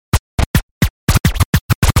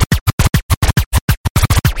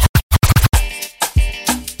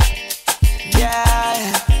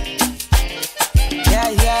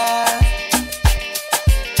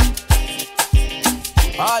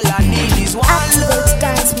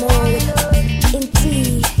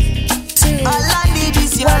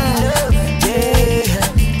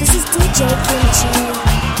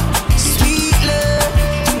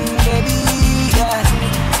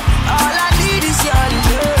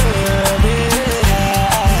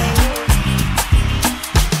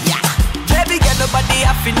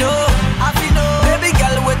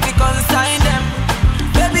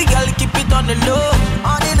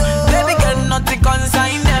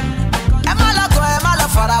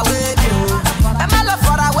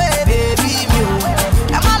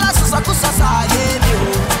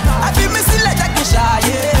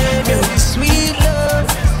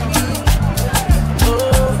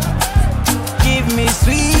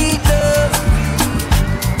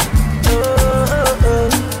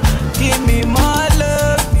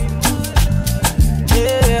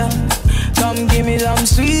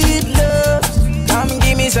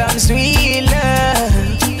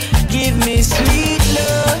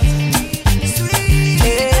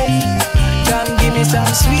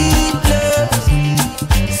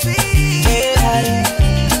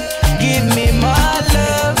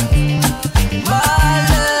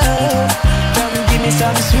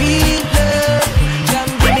some sweet love.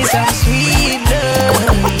 Come give me some sweet love.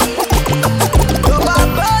 Tó bá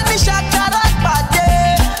bá ní ṣàkàrà pàdé,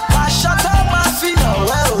 aṣọ tó máa fi nà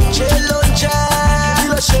wẹ́ òjé ló ń jẹ́. Kí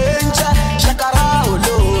ló ṣe ń jẹ́ ṣàkàrà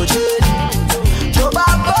olóòjé? Tó bá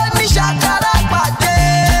bá ní ṣàkàrà pàdé,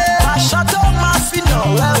 aṣọ tó máa fi nà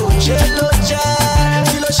wẹ́ òjé ló ń jẹ́.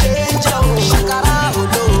 Kí ló ṣe ń jẹ́ ṣàkàrà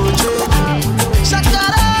olóòjé?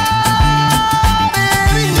 Ṣàkàrà.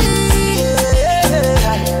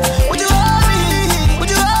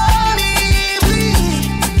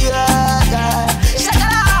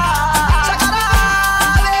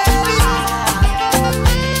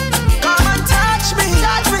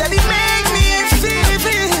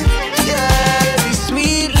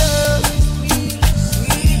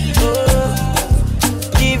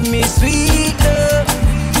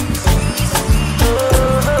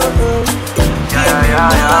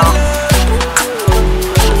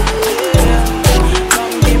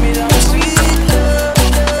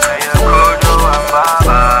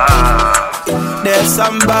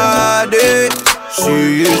 Somebody,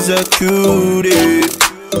 she is a cutie,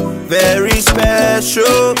 very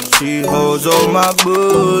special. She holds all my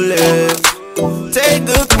bullets. Take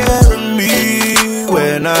good care of me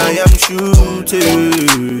when I am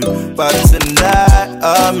shooting. But tonight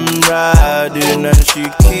I'm riding and she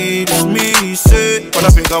keeps me safe. When I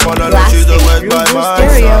think I'm on the line, she's always by my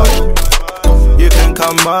side. You can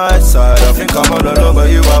come my side. I think I'm on the low, but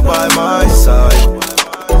you are by my side.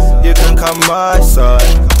 You can come my side.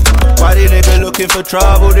 Why the nigga looking for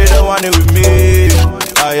trouble? They don't want it with me.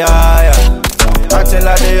 Aye, aye, aye. Acting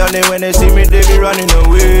like they on it when they see me, they be running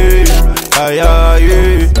away. Aye, aye,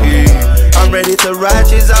 yeah. I'm ready to ride,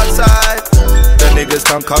 she's outside. The niggas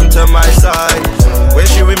can't come to my side. When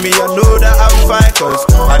she with me, I know that I'm fine. Cause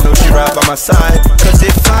I know she right by my side. Cause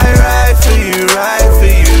if I ride for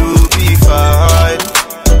you, be fine.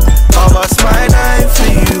 I was my night for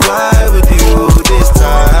you, I would do this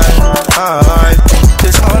time.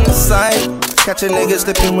 This on the side, catch a nigga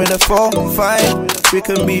slipping with a 4-5. We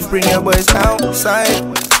can beef, bring your boys outside.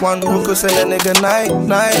 One hook will send a nigga night,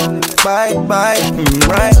 bye, right.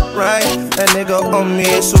 A nigga on me,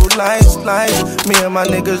 it's so lies. Me and my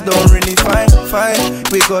niggas don't really fight.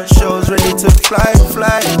 We got shows ready to fly.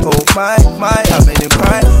 Oh my, how many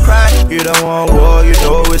cry? You don't want war, you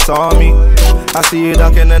know it's on me. I see you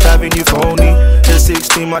ducking and diving, you phony. The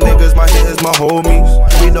 16, my niggas, my hitters, my homies.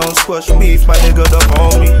 We don't squash beef, my nigga, the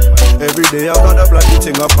homie. Every day I got a bloody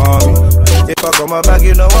thing up on me. If I got my bag,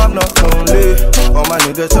 you know I'm not lonely. All my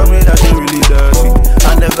niggas tell me that they really dirty.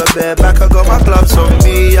 I never bear back, I got my gloves on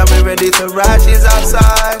me. I'm ready to ride, she's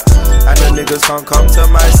outside. And the niggas can't come to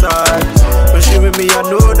my side. When she with me, I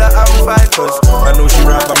know that I'm fine. Cause I know she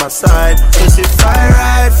right by my side. Cause if I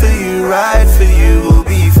ride for you, we'll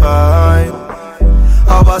be fine.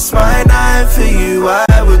 I bust my knife for you,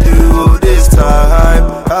 I will do all this time.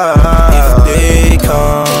 If they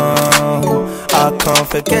come, I can't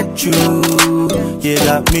forget you. You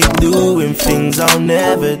got me doing things I'll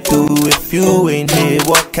never do. If you ain't here,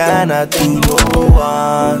 what can I do? No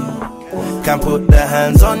one can put their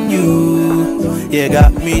hands on you. You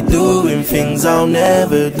got me doing things I'll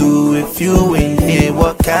never do. If you ain't here,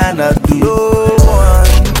 what can I do? No one,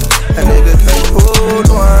 a nigga can hold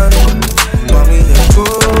one. Mommy, let's go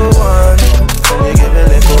on. Can you give a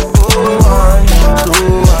little go on?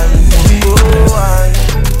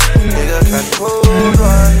 Nigga can hold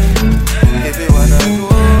one. If you wanna go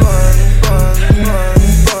on.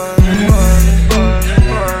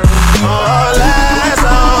 All eyes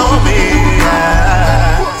on me, I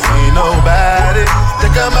see nobody.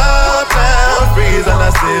 Take 'em up now, freeze and I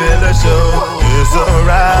steal the show. It's a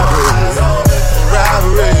robbery.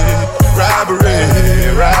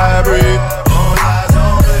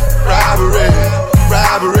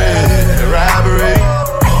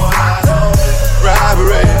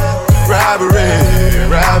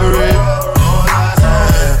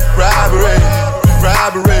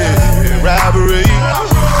 Robbery.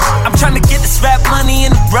 I'm trying to get this rap money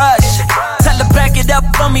in the rush. Tell her back it up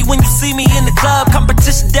for me when you see me in the club.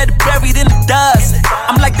 Competition dead buried in the dust.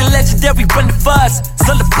 I'm like the legendary Brenda Fuss.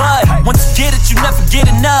 Still the bud. Once you get it, you never get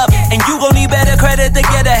enough. And you gon' need better credit to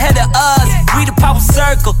get ahead of us. We the power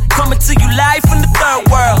circle, coming to you live from the third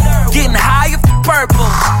world. Getting high off the purple.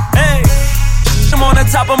 Hey, I'm on the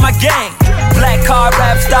top of my game. Black card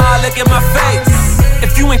rap star, look at my face.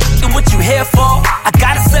 If you ain't f***ing what you here for, I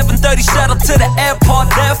got a 7:30 shuttle to the airport,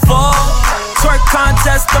 therefore twerk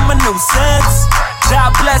contest, I'm a nuisance. God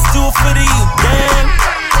bless, do it for the youth, damn.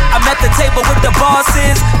 I'm at the table with the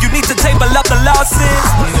bosses. You need to table up the losses.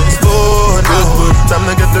 Slow down. Time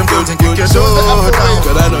to get them girls and kick your door down.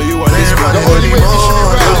 Cause I know you want this good. The only way we should be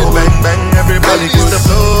riding. Bang, bang, everybody gets the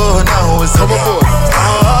flow now. It's come aboard.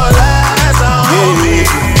 All eyes on me.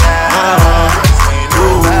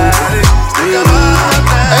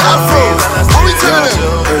 Hey, Afro, what we telling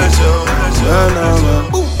them?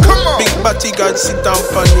 Come on. Big body girl, sit down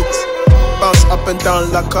on it. Bounce up and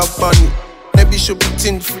down like a bunny. Maybe should be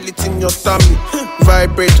tin, feel it in your tummy.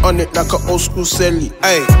 Vibrate on it like an old school celly.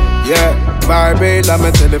 Ay, yeah, vibrate like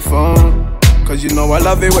my telephone. Cause you know I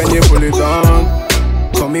love it when you pull it on.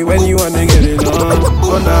 Call me when you wanna get it on.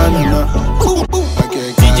 Oh na na na.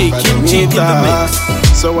 Okay, DJ Kimchi in the mix.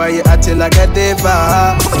 So why you acting like a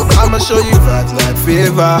diva? I'ma show you vibes like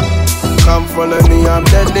fever. Come follow me, I'm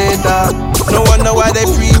the leader. No wonder why they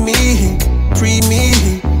free me,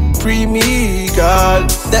 girl.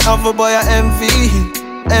 The other boy I envy,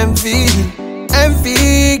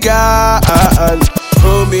 girl.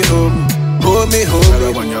 Hold me. Girl,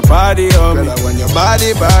 I want your body on me. Girl, I want your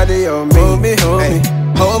body on me. Hold me.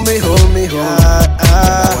 Body on me.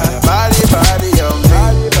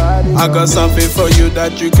 I got something for you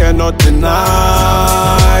that you cannot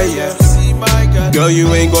deny. Yeah. Girl,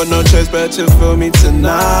 you ain't got no choice but to feel me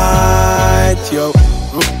tonight. Yo,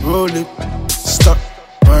 roll it, stop,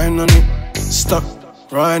 wine on it, stop,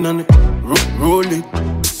 wine on it, roll it,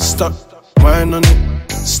 stop, wine on it,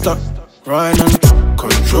 stop, wine on it,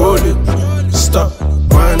 control it, stop,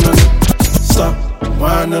 wine on it, stop,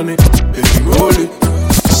 wine on it, if you roll it,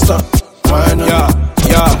 stop, wine on it.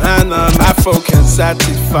 Yeah, and Afro can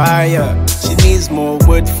satisfy her. She needs more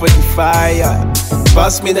wood for the fire.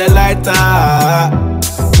 Pass me the lighter,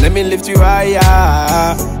 let me lift you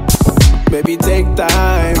higher. Baby, take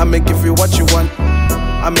time. I'ma give you what you want.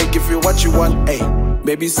 Ayy,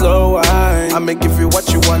 baby, slow wine. I'ma give you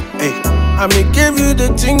what you want. Ayy, I'ma give you the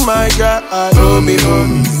thing, my girl. Hold me. I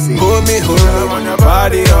want your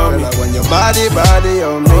body on me. I want your body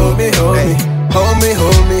on me. Hold me. Body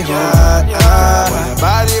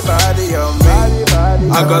on me.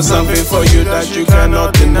 I got something for you that you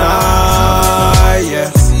cannot deny. Yeah.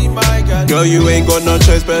 Girl, you ain't got no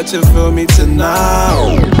choice but to feel me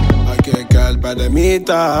tonight. I get girl by the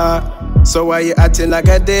meter. So why you acting like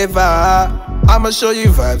a diva? I'ma show you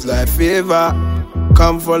vibes like fever.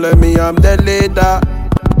 Come follow me, I'm the leader.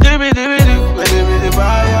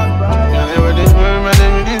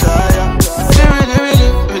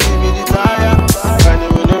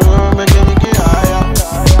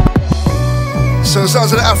 So the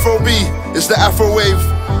sounds of the Afro B, it's the Afro Wave.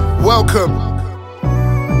 Welcome.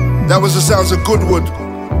 That was the sounds of Goodwood.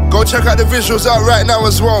 Go check out the visuals out right now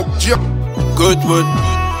as well. Goodwood.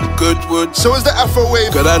 So is the Afro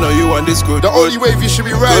Wave. Cause I know you want this good. The only wave you should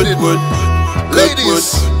be riding. Goodwood.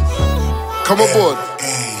 Ladies, come aboard.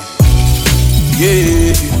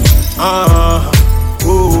 Yeah.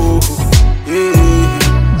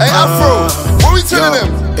 Hey Afro, what we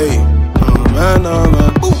telling them? Hey, man.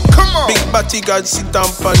 Come on. Big body girl, sit down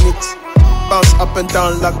on it. Bounce up and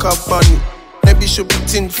down like a bunny. Maybe should be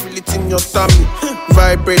tin, feel it in your tummy.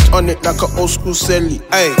 Vibrate on it like an old school celly.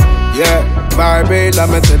 Ay, yeah, vibrate like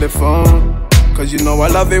my telephone. Cause you know I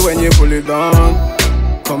love it when you pull it on.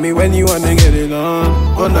 Call me when you wanna get it on.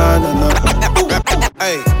 Oh na na na.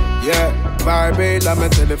 Ay, yeah, vibrate like my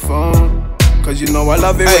telephone. Cause you know I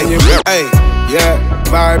love it when you ay, yeah,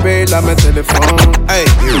 vibrate like my telephone. Ay,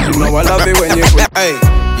 cause you know I love it when you ay,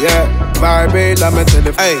 yeah, vibrate like my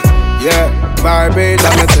telephone. Ay, yeah, vibrate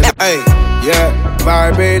like my telephone. Ay, yeah,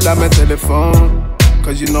 vibrate like my telephone.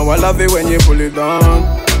 Cause you know I love it when you pull it on.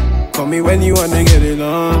 Call me when you wanna get it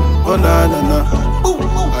on. Oh na na na.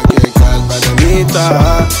 I get girl by the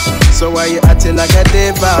meter. So why you acting like a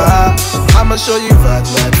diva? I'ma show you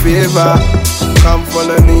vibes like fever. Come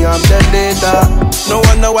follow me, I'm the leader. No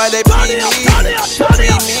wonder why they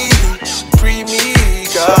free me,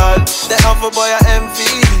 girl. The other boy I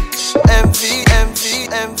envy.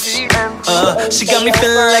 She got me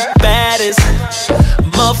feeling like the baddest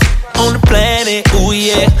on the planet, ooh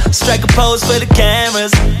yeah. Strike a pose for the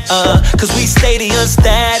cameras, cause we stadium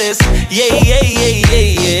status, yeah.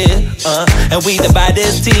 And we the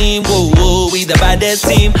baddest team, woo, we the baddest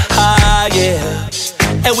team, yeah.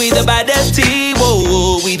 And we the baddest team,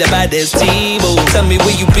 whoa, we the baddest team, whoa. Tell me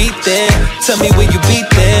where you beat that, tell me where you beat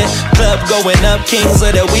that. Club going up, kings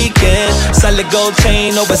of the weekend. Solid gold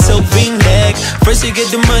chain over silk V-neck. First you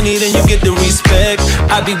get the money, then you get the respect.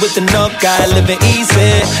 I be with the knock guy, living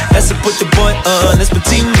easy. That's to put the boy on, that's my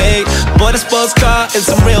teammate. Bought a sports car and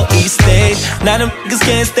some real estate. Now them niggas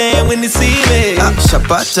can't stand when they see me.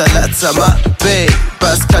 Shapata, that's my babe.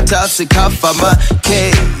 bus cut out to cover my K.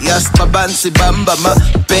 Yes, my bansi bamba my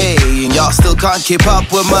bay. And y'all still can't keep up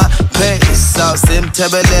with my pace. So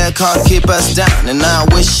Simtebele can't keep us down. And I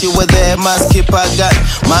wish you were there, must keep our gun.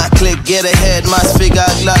 My click get ahead, must figure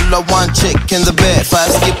out love. One chick in the bed,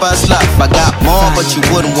 5 skip us love. I got more, but you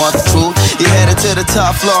wouldn't want the truth. You headed to the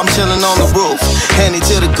top floor, I'm chilling on the roof. Handy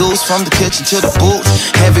to the goose, from the kitchen to the booth.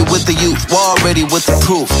 Heavy with the youth, war ready with the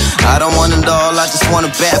proof. I don't want it all, I just want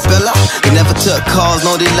a bad fella. They never took calls,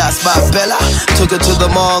 no they lost by Bella. Took her to the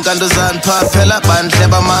mall, Gandazan Papella.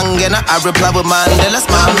 Bandleba Mangena, I reply with Mandela's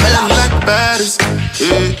Mamela. Like the baddest,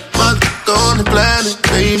 yeah. Mother on the planet,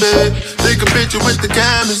 baby. Take a picture with the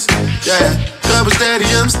cameras, yeah. Cover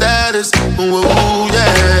stadium status, ooh,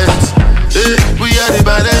 yes. Yeah, we are the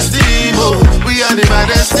baddest team, oh. We are the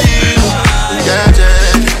baddest team, yeah,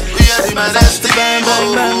 yeah. We are the baddest team,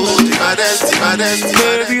 oh. The baddest team.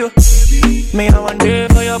 Baby, me I want day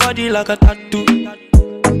for your body like a tattoo.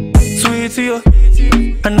 Sweet to you,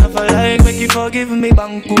 and if I like, make you forgive me,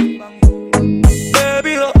 banku.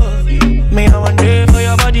 Baby, me I want day for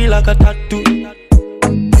your body like a tattoo.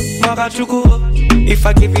 Makachuku, if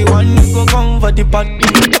I give you one, you go come for the party.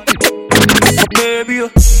 Baby,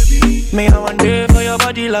 me I want day for your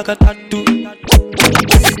body like a tattoo.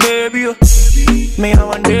 Baby, me I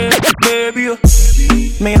want day, baby,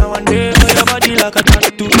 me I want day for your body like a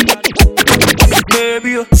tattoo.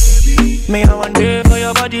 Baby, me I want day for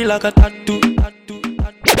your body like a tattoo.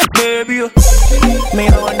 Baby, me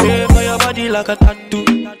I want day for your body like a tattoo.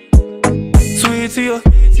 Sweet to you,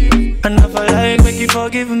 and if I like, make you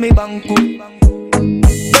forgive me, banku.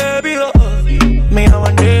 Baby, me I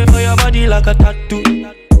want day for your body like a tattoo.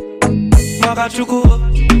 Makachuku,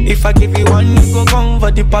 if I give you one, you go come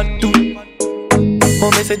for the part two.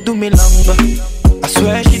 Mama say do me longer. I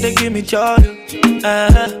swear she dey give me joy.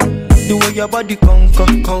 The way your body conquer.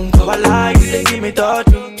 I lie, you dey give me touch.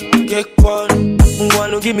 Get one,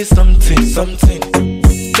 wanna give me something.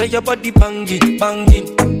 Say your body banging.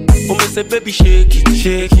 Mama say baby shake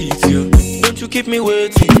it, yo. Don't you keep me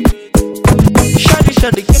waiting.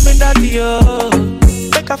 Shawty, give me that, yo.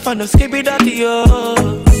 Make a fan of skibby that, yo.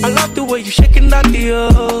 I love the way you shaking that, yo.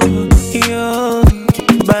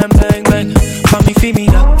 Bang, bang, bang. Mommy feel me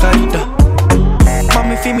Al-Qaeda.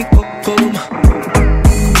 Mommy feel me Kokoma.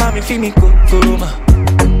 Mommy feel me Kokoma.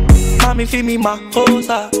 Mommy feel me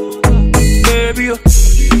Mahosa. Baby, yo.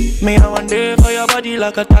 Me I want day for your body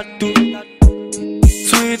like a tattoo.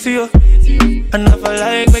 Sweet to you, and if I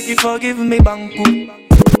like, make you forgive me, banku.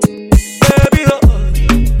 Baby, yo.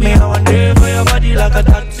 Me I want day for your body like a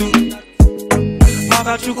tattoo.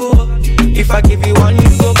 Makachuku, if I give you one,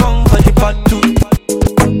 you go come for the part two.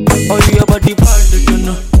 Oh, you your body bad, to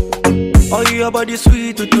know. Oh, you your body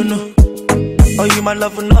sweet, to know. Oh, you my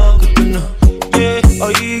love, no good to know. Yeah,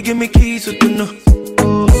 oh, you give me keys, to know.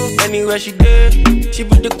 Anywhere she did, she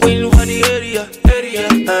be the queen for the area.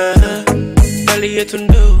 Earlier to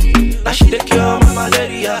know, now she take care of my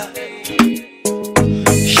malaria.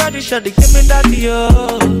 Shawty, give me that, yo.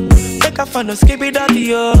 Make a fan of skibby that,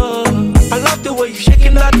 yo. I love the way you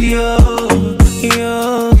shaking that, yo.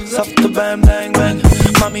 Soft to bang, bang, bang.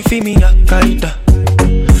 Mommy feel me Al-Qaeda.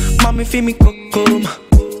 Mommy feel me Kokoma.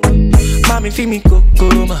 Mommy feel me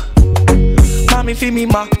Kokoma. Mommy feel me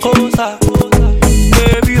Makosa.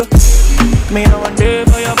 Baby, yo. Me I want day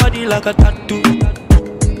for your body like a tattoo.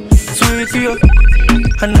 Sweet to you,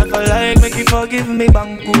 and if I like, make you forgive me,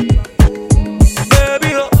 banku. Baby,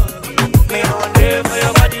 yo. Me I want day for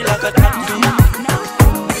your body like a tattoo.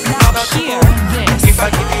 If I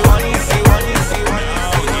give you one,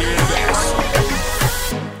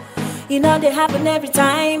 you know they happen every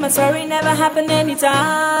time. I'm sorry, never happen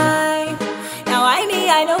anytime. Now I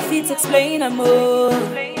know fit explain I'm more.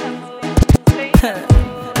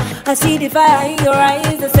 I see the fire in your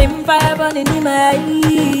eyes, the same fire burning in my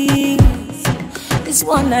eyes. This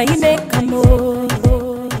one now you make a move.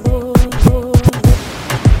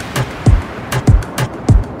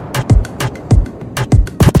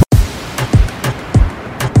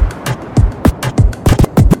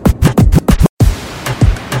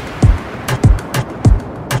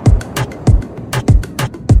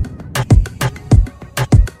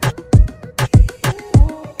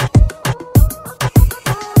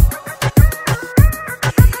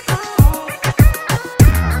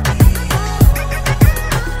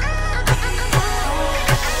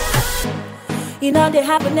 You know they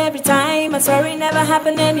happen every time. I'm sorry, never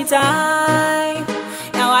happen anytime.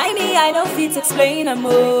 Now I know fit explain I'm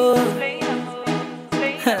more.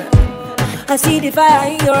 I see the fire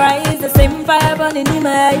in your eyes, the same fire burning in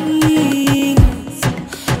my eyes.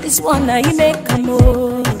 This one now you make a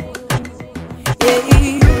move. Yeah,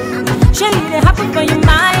 surely they happen for you.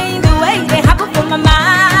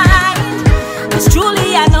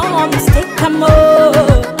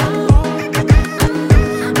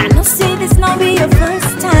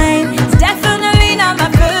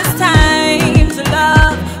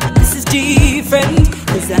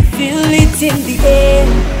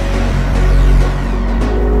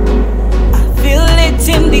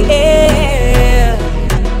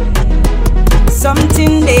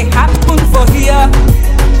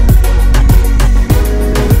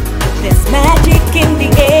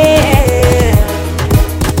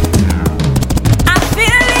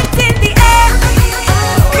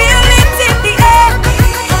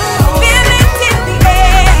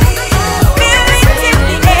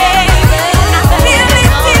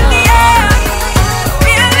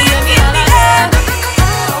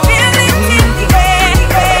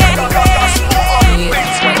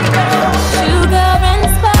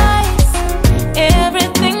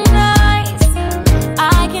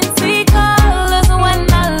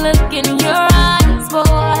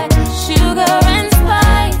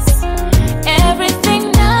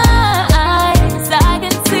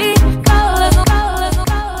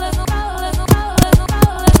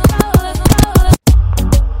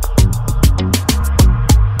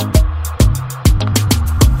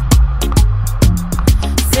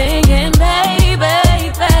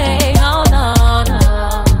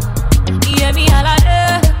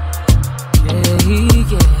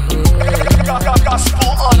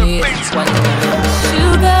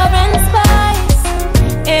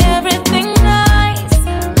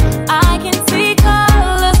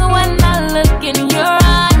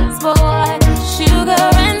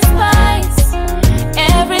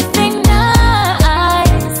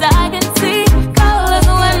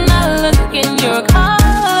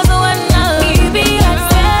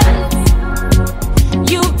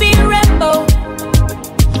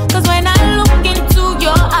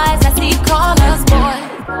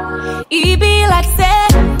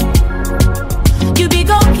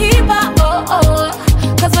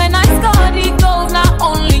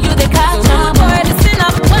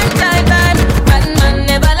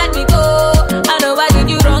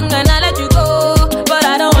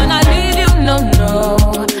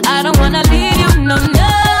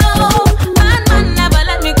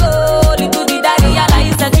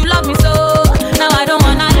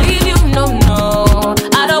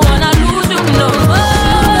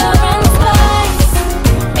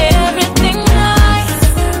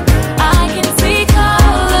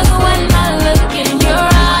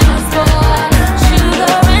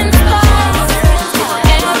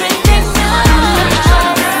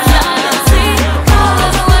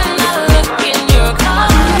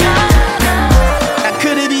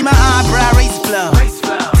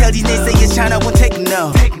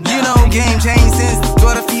 You know, game changed since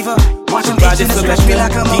the fever. Watching bitches stretch me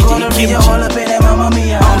like I'm a gonorrhea. All up in that Mamma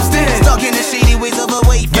Mia. I'm still stuck in the shady ways of a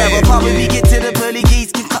wayfarer. Probably we get to the pearly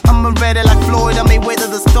gates. I'm ready like Floyd. I may weather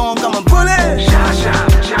the storm. Come on, bullet. Shot, yeah,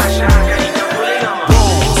 you can bullet on.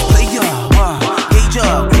 Balls, player, gauge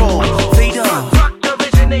up, crawl, fade up.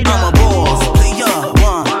 I'm a boss, player,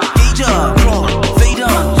 gauge up, crawl, fade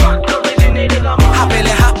up. Hop in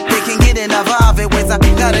it, hop, they can get in a vibe. It was I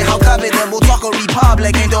got it, how come it? Then we'll talk a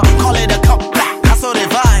republic and don't call it a comeback. I saw the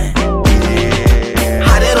vibe.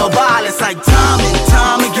 How they don't violence like time and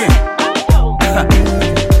time again.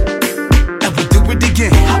 And we do it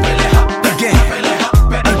again. Again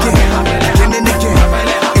and again.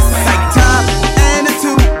 It's like time and a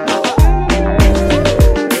two.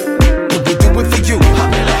 And we do it for you.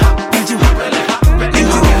 And you. And you.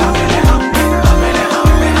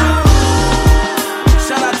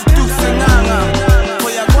 Shout out to Dukes and Nana.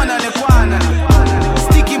 Koya Kwana Nekwana.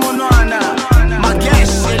 Sticky Monoana.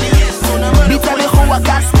 Magesh. Me tell me who I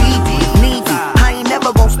got speedy, needy. I ain't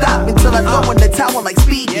never gon' stop until I throw in the towel like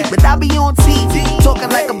Speedy. But I be on TV, talking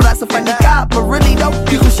like a blessing from the God. But really though,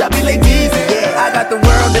 people shot me like Jeezy. Yeah, I got the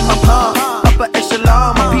world in my palm, upper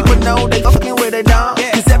echelon. My people know they fucking with it on.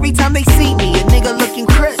 Cause every time they see me, a nigga looking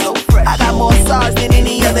crisp. I got more stars than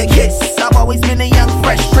any other kiss. I've always been a young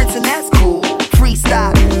fresh prince and that's cool.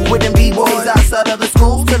 Freestyle with them b-boys outside of the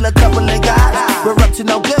schools. Till a couple of guys, we're up to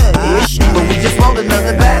no good-ish. But we just rolled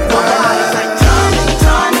another back.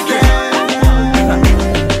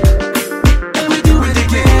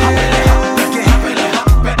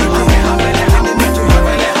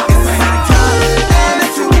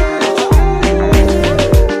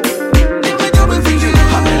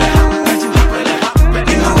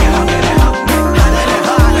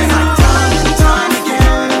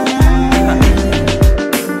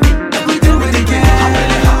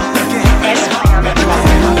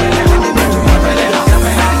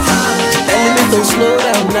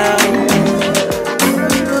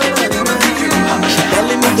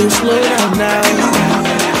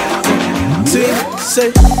 Say,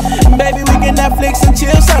 baby, we can Netflix and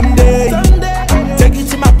chill someday. Take you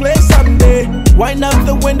to my place someday. Wind up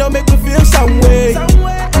the window, make me feel some way.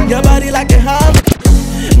 Your body like a hum.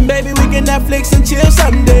 Baby, we can Netflix and chill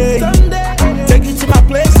someday. Take you to my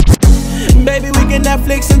place. Baby, we can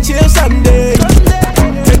Netflix and chill someday.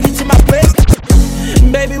 Take you to my place.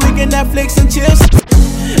 Baby, we can Netflix and chill.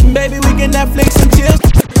 Baby, we can Netflix and chill.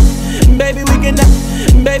 Baby, we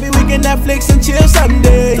can Netflix and chill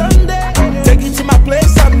someday. Take you to my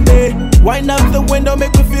place someday. Wind up the window,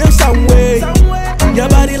 make me feel some way. Your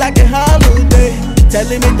body like a holiday.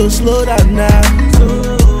 Telling me to slow down now.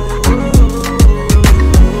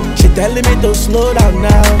 She telling me to slow down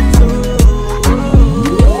now.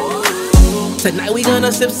 Tonight we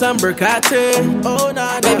gonna sip some Bercate. Oh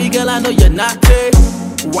nah, baby girl, I know you're not there.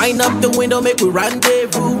 Wind up the window, make we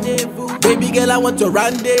rendezvous. Baby girl, I want to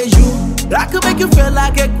rendezvous. I could make you feel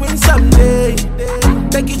like a queen someday.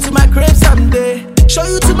 Take you to my crib someday. Show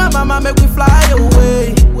you to my mama, make we fly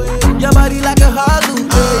away. Your body like a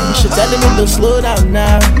holiday. She telling me to slow down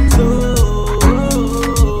now.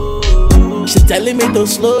 She telling me to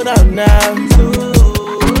slow down now.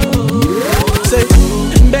 Say,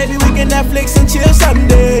 baby, we can Netflix and chill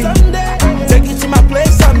someday. Take you to my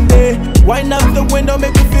place someday. Wind up the window,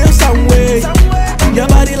 make me feel some way. Your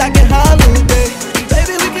body like a holiday.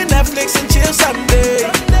 Baby, we can Netflix and chill someday.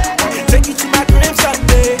 Take you to my crib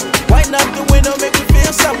someday. Wind up the window, make me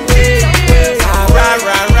feel some way. Rah,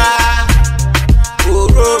 rah, rah. Oh,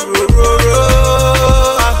 ro, ro, ro, ro.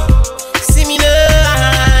 See me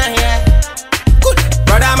now, yeah. Good.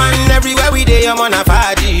 Brother man, everywhere we day, I'm on a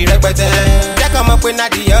party. They come up with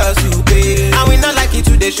not the soup. And we not like it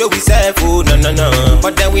to the show we sell food, no, no, no.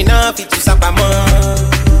 But then we not fit to sapa man.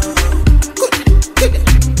 Good, good,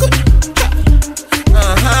 good.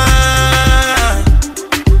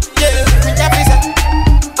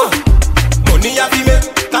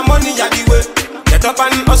 Money ya the way. Get up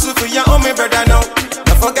and hustle for your own, my brother now.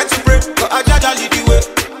 Don't forget to pray, go a jaja lead the way.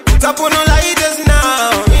 Put up on all lighters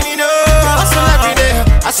now. You know, hustle every day.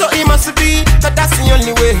 I saw it must be, but that's the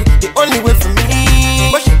only way for me.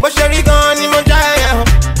 But Sherry gone in my jail.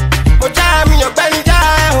 But jam in your belly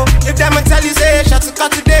jail. If them tell you say, shut to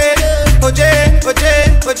cut today. Oje,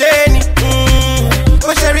 ni.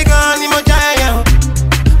 But Sherry gone in my jail.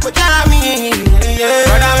 But jam me, yeah.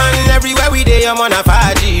 Brother man, everywhere we day, I'm on a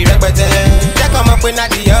party. They come up with not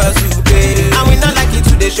the soup. And we not like it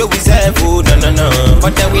to the show we sell food, no, no, no.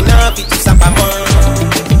 But then we not fit to sapa man.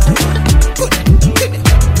 Good, good, good.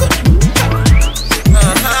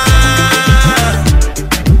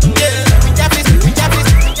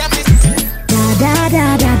 Da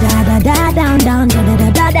da da da da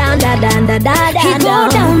da da da. He go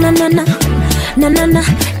down na na na na na na,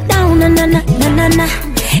 down na na na na na na.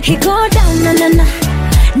 He go down na na na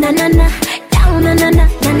na na na, down na na na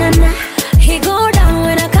na na. He go down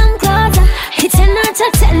when I come closer. He 10 out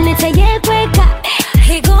of 10, it's a yeah quicker.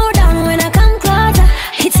 He go down when I come closer.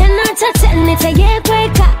 He 10 out of 10, it's a yeah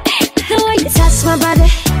quicker. The way you touch my body,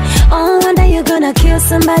 oh, wonder you gonna kill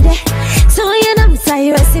somebody. So you know, say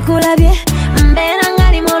you're a sikulabye.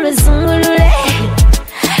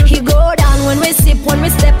 He go down when we sip, when we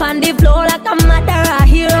step on the floor like a murderer.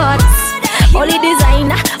 He rots. Only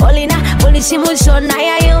designer, only na, only shimushon.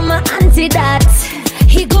 I am my antidote.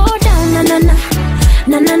 He go down na na na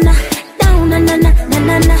na na na, down na na na na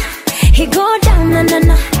na na. He go down na na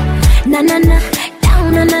na na na na,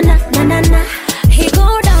 down na na na na na na. He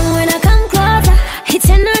go down when I come closer. He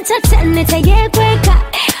 10 out of 10, it's a yeah quicker.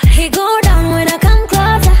 He go down when I come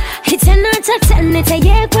closer. He 10 out of 10, it's a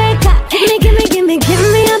yeah quicker. Give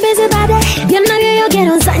me a busy body. You know you get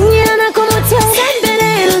on Sanyana como tú.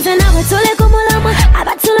 Sembere, no abatule como lama.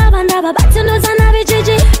 Abatula banda, batulu sana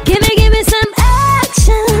bichiji. Give me some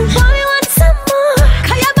action. Boy, you want some more?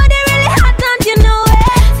 'Cause your body really hot, don't you know it?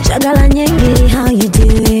 Jagala nyenge, how you do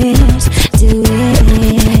it, do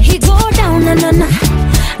it. He go down na na na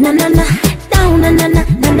na na na, down na na na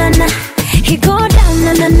na na na. He go down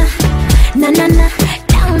na na na na na na,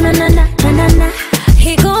 down na na na na na.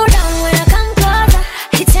 He go down when I come closer.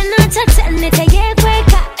 He 10 out of 10, it's a yeah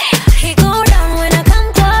quicker. He go down when I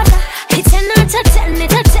come closer. He 10 out of 10,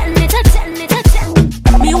 it's a 10, it's a 10, it's a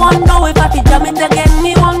 10. Me want know if I fi jam it again.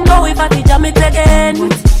 Me want know if I fi jam it again.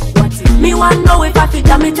 Me want know if I fi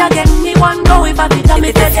jam it again. Me want know if I fi jam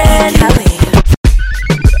it again.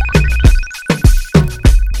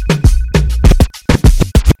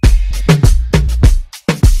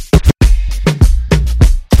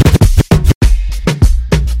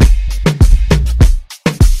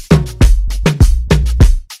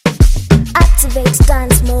 Activate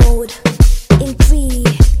dance mode in 3,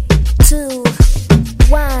 2,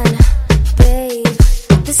 1. Babe,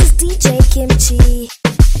 this is DJ Kimchi.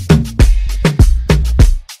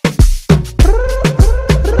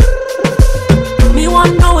 Me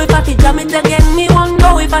want know if I fi jam it again. Me want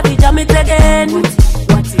know if I fi jam it again.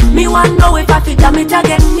 Me want know if I fi jam it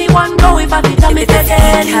again. Me want know if I fi jam it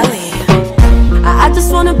again. I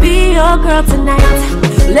just wanna be your girl tonight.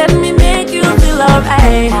 Let me make you feel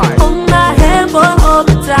alright. Hold my hand for all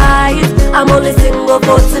the time. I'm only single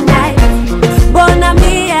for tonight. Born on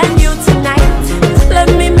me and you tonight. Let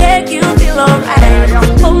me make you feel alright.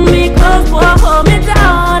 Hold me close, boy, hold me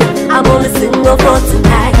down. I'm only single for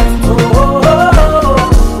tonight.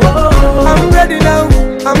 I'm ready now,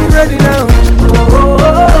 I'm ready now.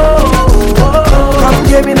 Come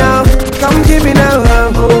give me now, come give me now.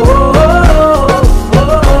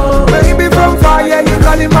 Baby from fire, you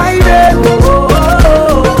got it my bed.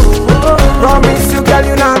 Promise you, girl,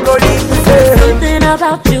 you not gonna leave me.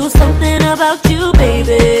 Something about you,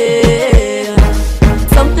 baby.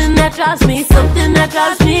 Something that drives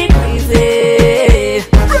me crazy.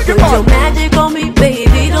 Put your magic on me,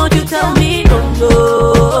 baby, don't you tell me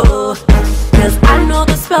no. 'Cause I know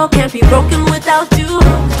the spell can't be broken without you,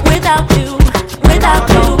 without you, without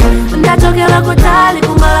you. Ndachokela kutali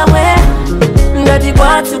kumalawe,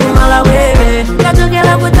 ndajikwatu kumalawe.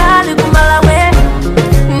 Ndachokela kutali kumalawe,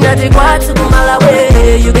 ndajikwatu kumalawe.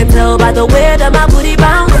 You can tell by the way that my booty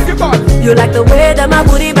bounce. You like the way that my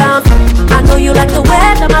booty bounce. I know you like the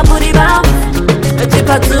way that my booty bounce.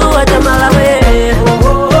 Ndachipatu ajamalawe.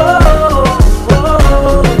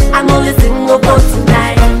 I'm only single for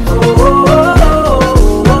tonight.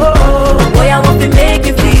 Boy, I want to make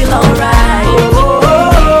you feel alright.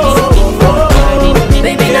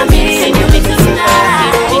 Baby, now me and you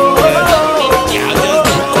tonight.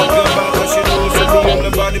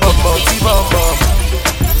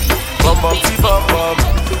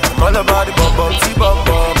 All about the bum bum, ti bum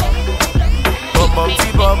bum, bum bum,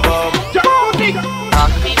 ti bum bum.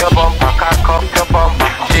 Your bumper, cock up your bumper,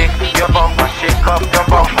 shake your bumper, shake up your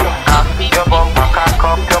bumper. Your bumper, cock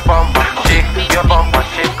up your bumper, shake your bumper,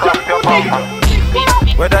 shake up your bumper.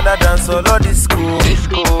 Whether I dance or disco,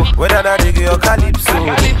 whether I dig your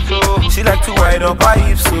calypso, she like to wind up her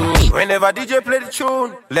hips so. Whenever DJ play the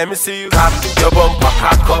tune, let me see you cock your bumper,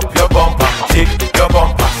 cock up your bumper, shake your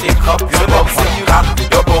bumper, shake up your bumper. Cock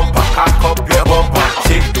your bumper, cock up your bumper,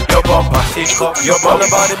 shake your bumper, shake up your bumper. All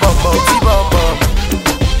about the bum bum, ti bum bum,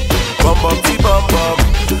 bum bum, ti bum bum.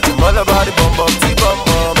 All about the bum bum, ti bum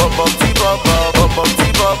bum, bum bum, ti bum bum, bum bum, ti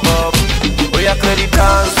bum bum. We are clearly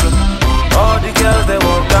dancing. All the girls they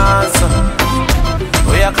want dance.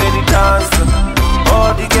 We are clearly dancing.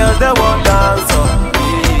 All the girls they want dance.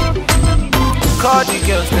 Call the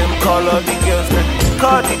girls, them call all the girls, them.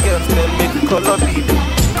 Call the girls, them make you call up people.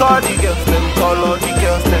 Call the girls, them call all the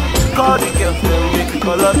girls, them. Call the girls, them make you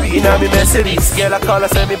call up people. You know me messages, girl I call her,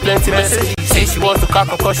 send me plenty messages. Say she wants to cock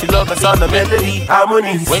up cause she love us on the melody,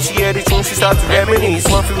 harmonies. When she hear the tune, she start to reminisce.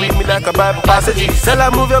 Want to read me like a Bible passage. Tell her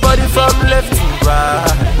move your body from left to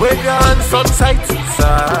right. Wave your hands from side to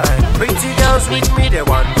side. Pretty girls with me, they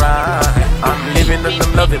want ride. I'm living and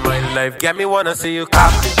I'm loving my life. Get me wanna see you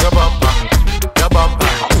cock your bumper. Your bumper,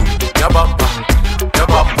 your bumper, your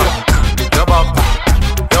bumper, your bumper,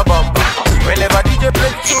 your bumper. Whenever DJ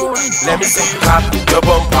play tune, let me see you cock your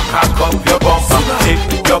bumper, cock up your bumper, shake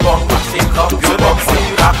your bumper, shake up your bumper,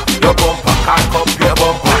 cock your bumper, cock up your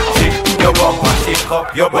bumper, shake your bumper, shake up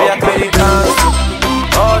your bumper. We are clearly dance,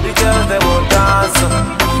 all the girls they want dance.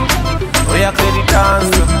 We are clearly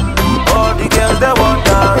dance, all the girls they want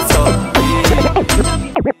dance.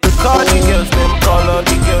 Call the girls, them call all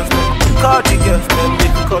the girls, them. Call the girls, them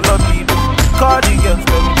make you call up people. Call the girls,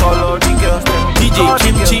 them call all the girls, them. DJ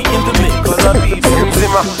Kimchi in the mix. Call up people.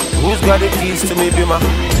 Zimzima, who's got the keys to me bima?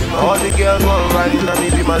 All the girls want riding on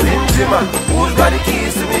me bima. Zimzima, who's got the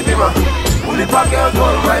keys to me bima? Who the fuck girls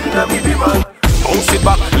want riding on me bima? Bounce it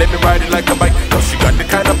back, let me ride it like a bike. Cause she got the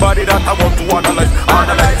kind of body that I want to analyze.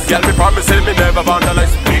 Analyze, girl me promising me never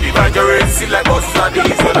vandalize. Pretty like a race, see like buses and the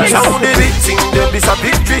Israelites. Sound the big thing, them, this a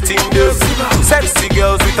big treating them. Sexy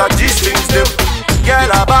girls with a G-strings them. Girl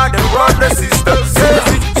about them run the system.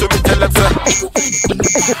 So me tell them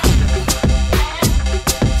sir.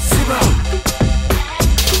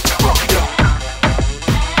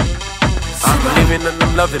 I'm living and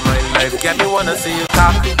I'm loving my life. Get me wanna see you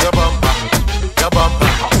cock your bumper. Your bumper,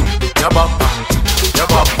 your bumper, your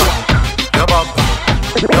bumper, your bumper,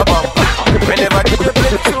 your bumper. Whenever you play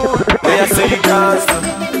the tune, they are say you dance.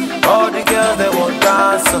 All the girls they want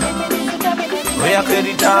dance. We are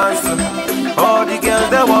clearly dance. All the girls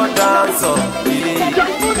they want dance. Yeah.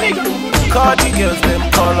 Call the girls them,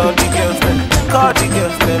 call all the girls them. Call the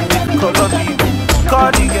girls them, make call all people. Call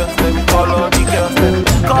the girls them, call all the girls them.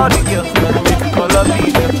 Call the girls them, make call all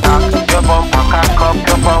people. Cock your bumper, cock up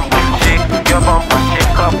your bumper. Your bumper,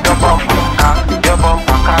 shake up your bumper, your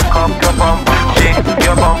bumper, cock up your bumper, shake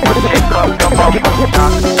your bumper, shake up your bumper,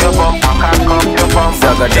 your bumper, cock up your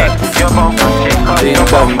bumper, shake your bumper, shake up your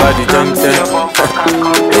bumper, your bumper,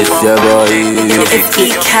 it's your boy, it's E.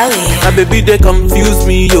 Kelly. My baby they confuse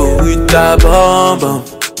me yo with that bum bum,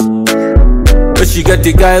 but she got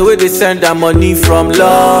the guy where they send her money from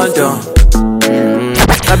London.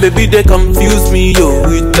 My baby they confuse me yo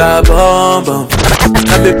with that bum bum.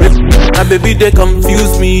 My baby they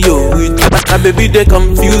confuse me yo with. My baby they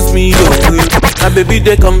confuse me yo with. My baby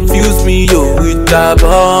they confuse me yo with that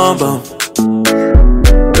bum bum.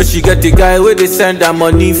 But she got the guy where they send her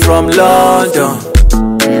money from London.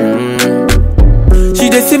 She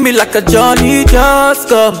they see me like a Johnny just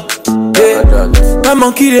come. Yeah. My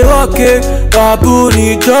monkey they walk it, baboon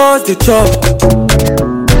he just the chop.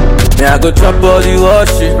 Me I go chop all the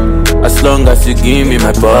washing, as long as you give me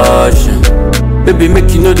my passion. Baby,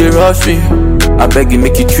 make you know they rush me. I beg you,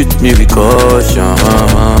 make you treat me with caution.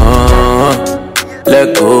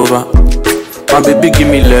 Leg over, my baby, give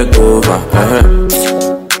me leg over.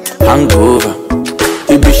 Hangover,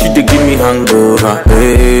 baby, she dey give me hangover.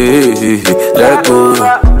 Hey, leg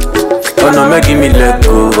over, oh no, make give me leg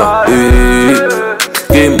over.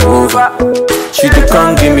 Hey, game over. She dey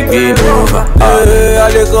come give me game over. Hey, I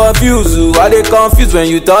dey confuse you, I dey confused when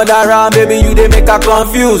you turn around, baby. You dey make her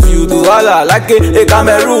confused. You do all like a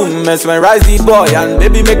Cameroon, mesmerize the boy and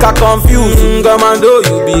baby make her confused. Commando,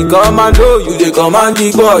 you be commando, you dey command the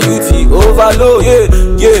boy, you the overload.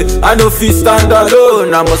 Yeah, I no fit stand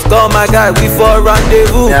alone. I must call my guy, we for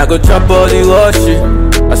rendezvous. Yeah, I go chop all the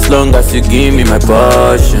washing, as long as you give me my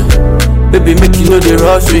passion. Baby, make you know they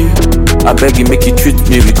rush me. I beg you, make you treat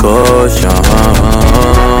me with caution.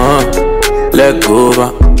 Leg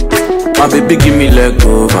over, my baby, give me leg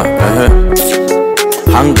over.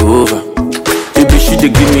 Hangover, baby, she dey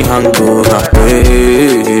give me hangover.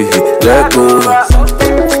 Hey, leg over,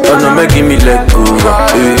 oh no, make give me leg over.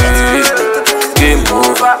 Hey, game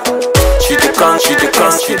over. She dey come, she dey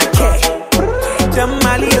come, she dey come. Jam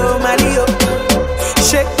Malio, Malio,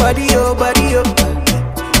 shake body, oh body, oh.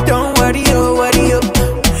 Don't worry, oh worry, oh.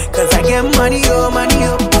 Cause I get money, oh money,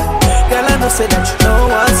 oh. Girl, I know say that you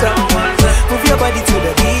know what's up. Move your body to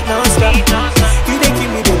the beat, non-stop. You dey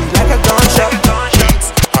give me baby like a gunshot.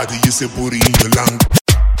 How do you say booty in your language?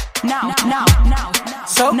 Now,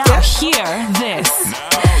 so now hear this.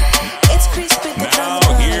 It's Chris with the Now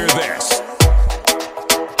hear this.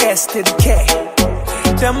 S to the K.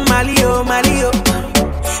 Jam Malio, Malio,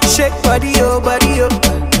 shake body, oh body, oh.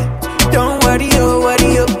 Don't worry,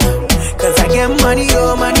 money,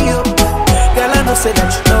 oh, money, oh. Girl, I know say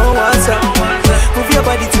that you know what's up. Move your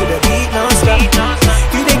body to the beat, non-stop.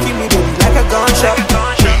 You dey keep me baby like a gunshot.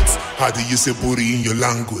 How do you say booty in your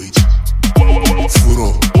language?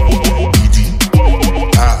 Furo, idi,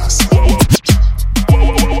 ass.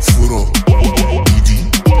 Furo,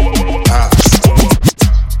 idi, ass.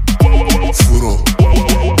 Furo,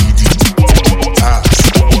 idi, ass.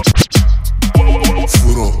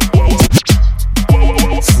 Furo,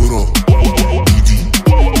 idi,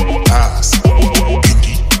 ass.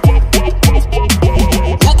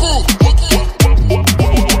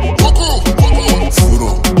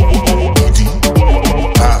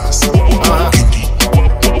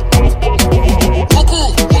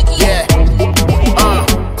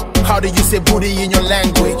 Say booty in your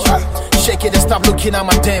language. Shake it and stop looking at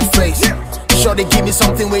my damn face. Sure they give me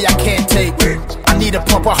something where I can't take. I need a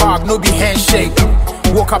proper hug, no be handshake.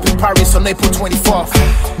 Woke up in Paris on April 24th.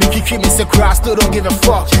 Mickey Kim is a cry, still don't give a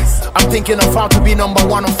fuck. I'm thinking of how to be number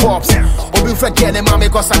one on Forbes. Open forgetting mommy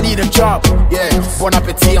cause I need a job. Yeah, bon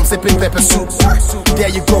appetit, I'm sipping pepper soup. There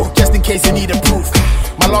you go, just in case you need a proof.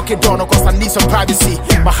 My lucky donor cause I need some privacy.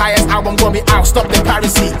 My highest album got me out, stop the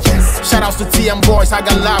piracy. Shout outs to TM boys, I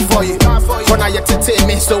got love for you. For now you entertain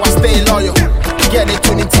me, so I stay loyal. Get it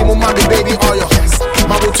tuning team, mommy baby oil.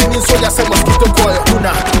 My routine so ya say mosquito coil.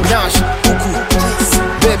 Una, Nash, Uku,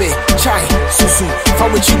 baby, chai, susu.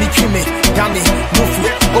 Fawe chili kimi, dami, mufu.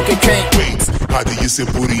 Okay, can't wait. How do you say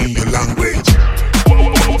booty in your language?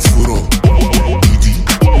 Furo, idi,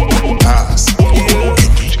 ass.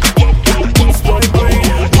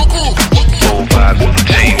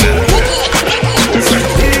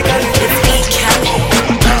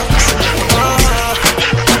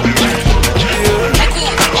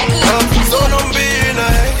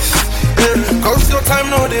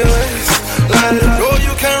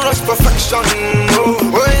 Perfection, no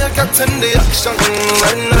way I got in the action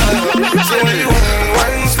right now. So when you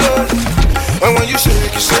wine slow, and when you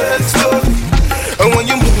shake slow, and when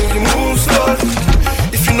you move slow.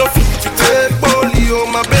 If you know fit to take body, oh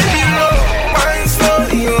my baby, roll, wine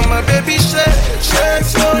slowly, oh my baby, shake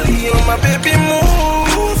slowly, oh my baby,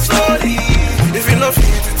 move slowly. If you know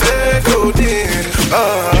fit to take body,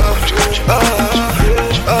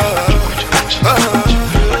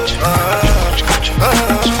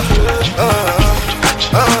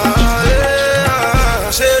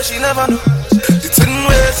 she never know the thing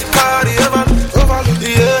where she carry overload,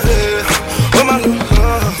 yeah. Oh my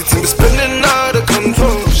lord, the thing is spinning out of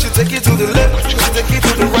control. She take it to the left, she take it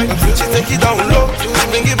to the right, she take it down low, she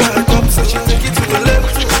bring it back up. So she take it to the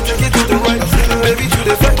left, she take it to the right, baby to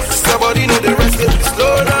the back. Somebody know the rest, baby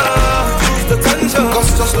slow down, lose the tension, cause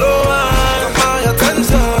just slow down, my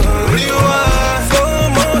attention, rewind, slow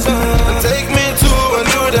motion, and take me to a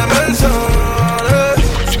new dimension.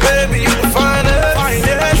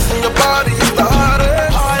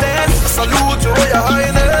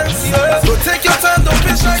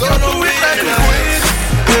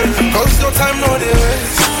 Time no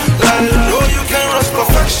days, like no you can rush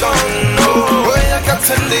perfection. No way I got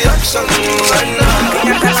in the action right now.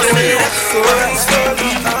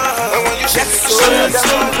 And when you shake slow,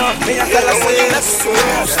 and when you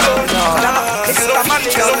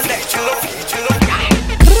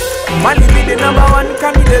Mali be the number one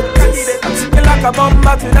candidate. I'm sitting like a bomb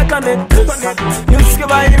back to the connect. You skip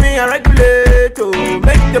by me and regulate to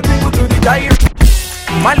make the people to the direct.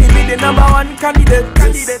 Mali be the number one candidate.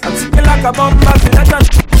 I'm sitting like a bomb back to the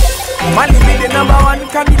connect. Mali be the number one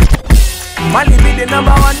candidate. Mali be the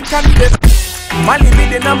number one candidate. Mali be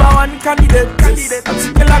the number one candidate. I'm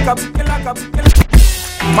sitting like a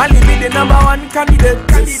Mali be the number one candidate.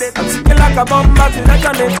 I'm sitting like a bomb back to the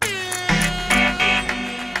connect.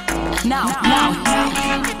 Now hear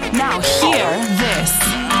this. Now hear this.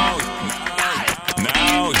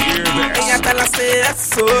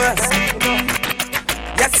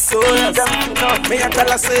 Yes, so me a tell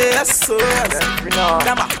her say yes, so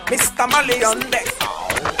Mr. Mali on deck.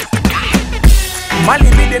 Mali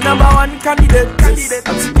be the number one candidate. I'm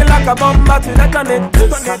sitting like a bomb back to the connect.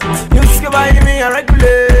 You skip by me and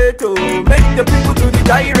regulate to make the people to the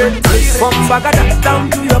direct. From Bagada down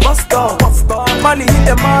to your bus stop. Mali hit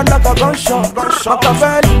the man like a gunshot.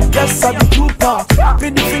 Machiavelli, yes I be trooper.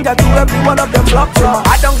 Pin the finger to every one of them blocks.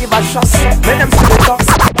 I don't give a shot, make them see the talks.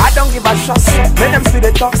 I don't give a shot, make them see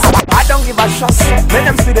the talks. I don't give a shot, make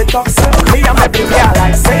them see the talks. Me I'm everywhere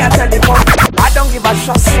like say I tell the punk. I don't give a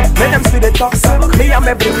shot, make them see the talks. Me I'm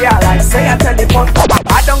everywhere like say I tell the punk.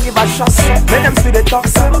 I don't give a shot, make them see the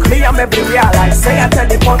talks. Me I'm everywhere like say I tell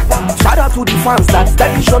the punk. Shout out to the fans that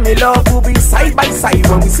steady show me love. We'll be side by side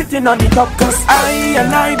when we sitting on the top. Cause I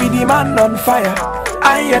and I be the man on fire.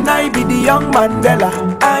 I and I be the young Mandela.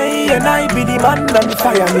 I and I be the man on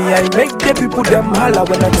fire. Me, I make the people them holler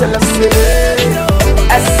when I tell them say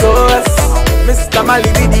SOS. Mr.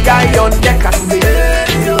 Mali be the guy on deck. I say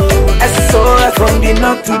SOS. From the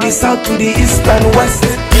north to the south to the east and west.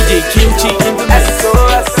 DJ Kimchi in the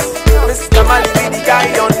SOS. Mr. Mali be the guy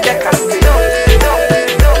on deck. I say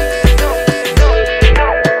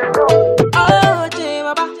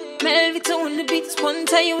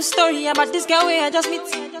tell you a story about this girl where I just meet.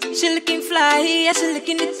 She looking fly, yeah, she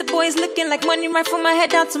looking at the boys looking like money right from my head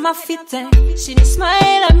down to my feet. She did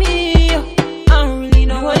smile at me, I don't really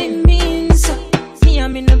know what it means. Me,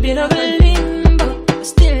 I'm in a bit of a limbo, but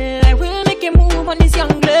still I will make a move on this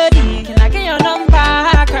young lady. Can I get your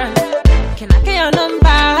number, girl? Can I get your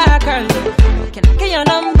number, girl? Can I get your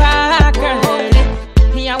number, girl?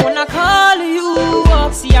 Me, I wanna call you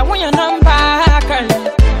up, see I want your number, girl.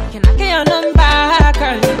 Can I get your number?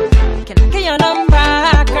 Can I get your number,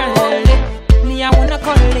 girl? Me, I wanna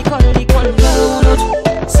call it.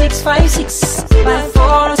 656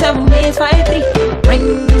 5407 853.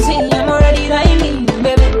 Rings in, I'm already dialing,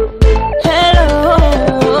 baby. Hello,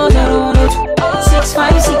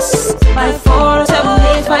 656 5407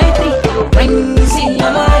 853. Rings in,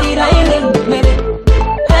 I'm already dialing, baby.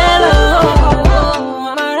 Hello,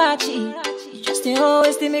 Amarachi. You just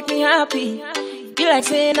always to make me happy. Be like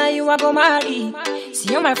saying now you are go marry.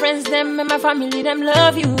 See all my friends, them and my family, them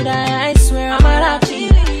love you. I swear I'm a lucky.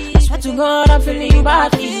 I swear to God I'm feeling you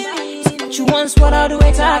badly. See what you want, what I'll do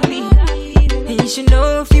exactly. And you should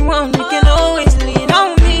know if you want, you can always lean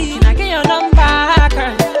on me. Can I get your number,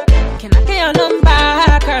 girl? Can I get your number,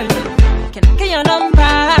 girl? Can I get your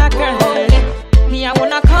number, girl? Me, I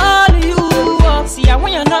wanna call you up. See, I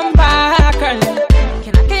want your number, girl.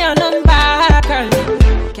 Can I get your number, girl?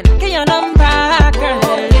 Can I get your number,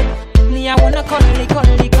 girl? Me, I wanna call it.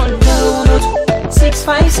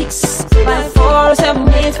 656 5407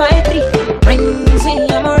 853. Rings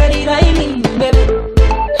in, I'm already dialing, baby.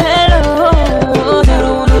 Hello,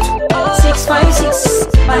 656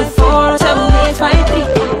 5407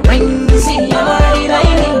 853. Rings in, I'm already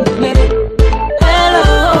dialing, baby.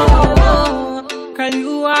 Hello, girl,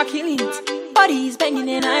 you are killing it. Body's banging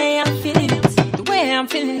and I am feeling it. The way I'm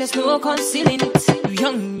feeling, there's no concealing it. You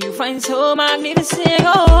young, you find so magnificent.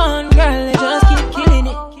 Go on, girl, just keep killing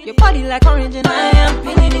it. Your body like orange and I am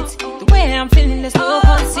feeling it. The way I'm feeling, there's no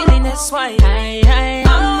concealing. That's why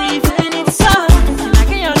I'm refilling it. So, can I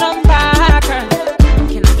get your number, girl?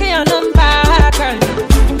 Can I get your number, girl?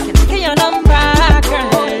 Can I get your number, girl?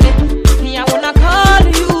 Me, I wanna call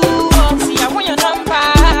you up. See, I want your number,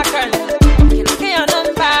 girl. Can I get your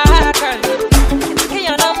number, girl? Can I get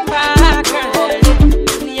your number,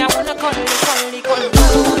 girl? Me, I wanna call it.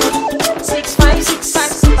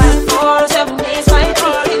 656 5407 853.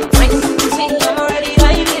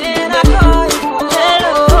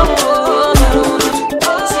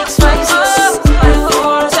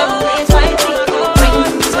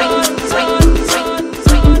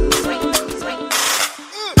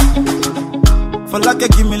 For like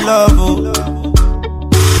give me love, oh.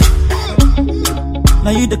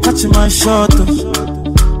 Now you the catching my shot, oh.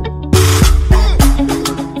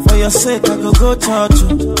 For your sake, I go church,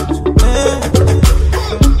 oh. Hey.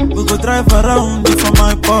 We go drive around for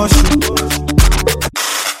my Porsche.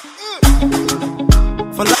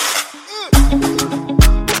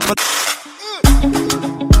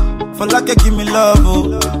 For like give me love,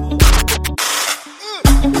 oh.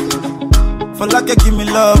 For like give me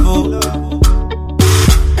love, oh.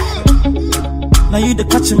 Now you the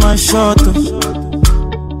catching my shot, oh.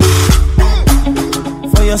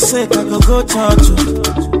 For your sake, I go church, oh.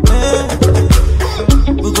 Hey.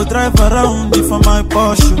 We go drive around for my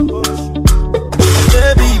Porsche.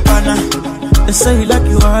 Baby, pana, they say you like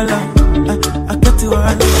you all, I get you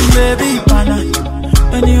all. Baby, pana,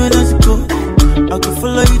 anywhere that you go, I can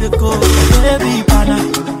follow you to go. Baby, pana,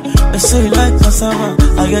 they say you like cassava,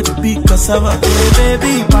 I get to be cassava. Hey,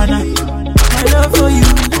 baby, pana, my love for you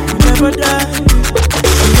never die.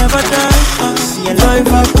 You never die. See a life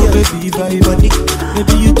I go, baby, by body.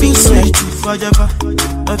 Baby, you too sweet, forever.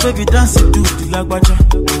 My baby dance it to the lagwaja.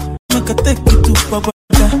 Make a take you to Papa.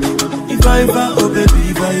 If I ever, oh baby,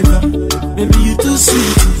 if I ever. Baby, you too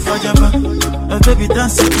sweet, forever. My baby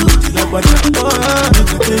dance it to the lagwaja. Oh,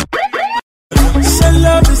 make a take. Say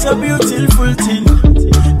love is a beautiful thing.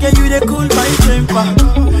 Can you they cool my temper?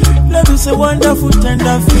 Love is a wonderful,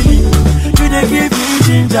 tender feeling. You they give me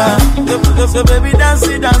ginger. So baby, dance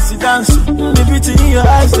it. The beauty in your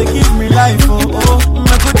eyes, they give me life, oh.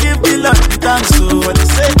 I could give the love the dance, so what they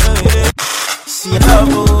say, yeah. See love,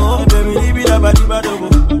 oh, baby, leave it up, I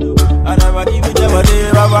never give it up,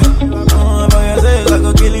 baba. But you say,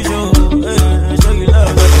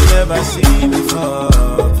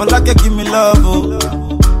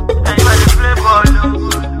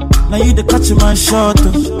 to my shot.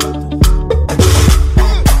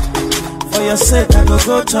 For your sake, I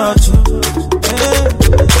go touch you. Hey.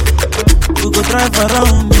 We go drive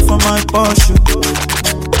around me for my Porsche.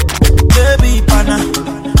 Baby, pana,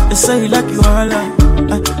 they say you like you all.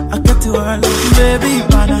 I get you all. Baby,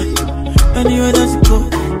 pana, anywhere that you go,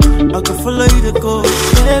 I can follow you to go.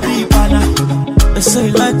 Baby, pana, they say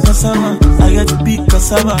you like cassava, I get to beat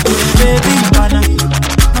cassava. Baby, pana,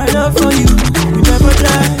 my love for you, we never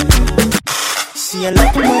die. See, I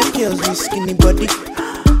like my girls with skinny body,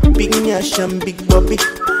 big nyash and big bobby.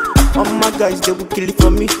 All my guys, they will kill it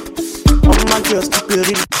for me. All my girls keep it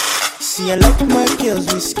real. See, I like my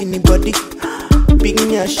girls with skinny body, big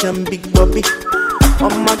nyash and big bobby.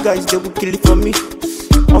 All my guys, they will kill it for me.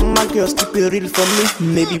 All my girls keep it real for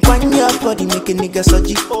me. Maybe one year body make a nigga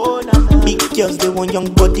surgery. Big girls, they want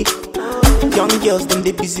young body. Young girls, them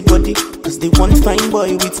they busy body. Cause they want fine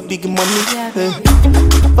boy with big money. Hey.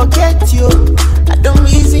 Forget you, I don't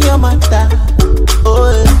reason your matter.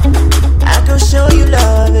 Oh, I go show you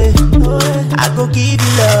love, eh. I go give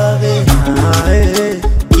you love, eh.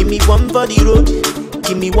 Give me one for the road,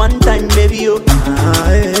 give me one time, baby, oh.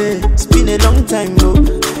 It's been a long time, oh.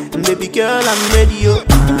 Baby girl, I'm ready, oh.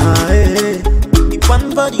 Give me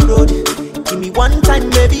one for the road, give me one time,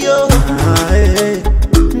 baby, oh.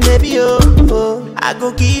 Baby, oh. I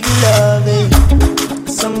go give you love, eh.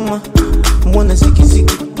 Someone, I wanna ziggy,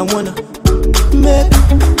 I wanna make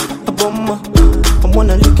a bomber. I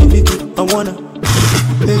wanna licky, I wanna.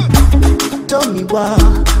 Hey, tell me why.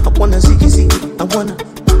 I wanna ziggy, I wanna.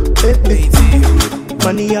 Hey,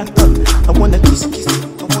 money I thought. I wanna kiss, I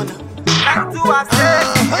wanna. Back to our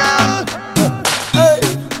stage, girl. Hey,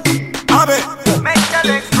 Abby, make your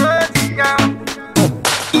legs first, girl.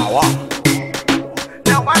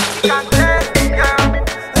 Now what you can take, girl.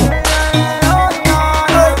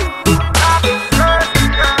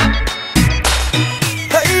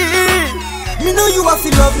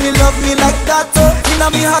 Love me like that, inna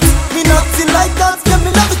me heart, me nothing like that. Yeah, me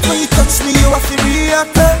love it when you touch me, you have to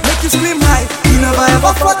react. Make you scream high, you never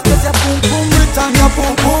ever fought. Cause your boom boom return, your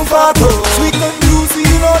boom boom fat. Sweet and juicy,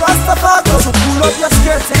 you know that's the part. So pull up your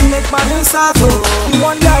skirts and make my dance start. You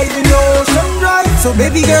want life in the ocean drive. So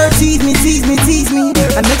baby girl, tease me, tease me, tease me.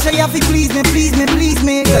 And make sure you have to please me, please me, please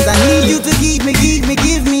me. Cause I need you to give me, give me,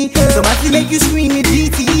 give me. So I feel make you scream it,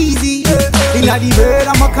 easy. Inna the bed,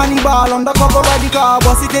 I'm a cannibal. Undercover by the car,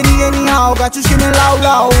 bust it anyhow. Got you screaming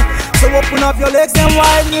loud. So open up your legs and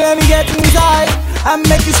wide, let me get inside and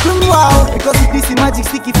make you scream wow. Because if this is magic,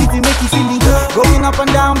 sticky fitty, make you silly. Going up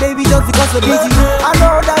and down, baby, just because we're busy. I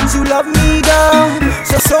know that you love me, girl.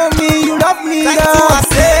 So show me you love me, girl. Thank you, I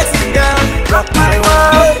sexy, girl. Rock my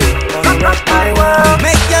world, rock my world.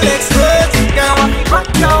 Make your legs hurt, girl.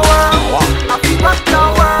 Rock your world, I feel rock your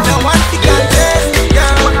world. No one can test,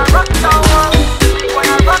 girl. When I rock your world, when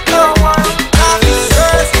I rock your world, I feel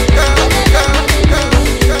stressed, girl.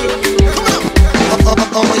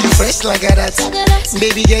 Oh, you fresh like that.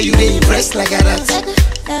 Baby girl, you dey impressed like that.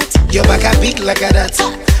 Your back a big like that.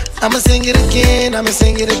 I'ma sing it again,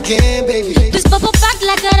 baby. This bubble back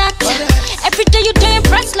like that. Every day you dey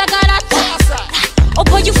impressed like that. Oh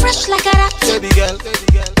boy, you fresh like that. Baby girl.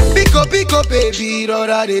 Pick up, baby,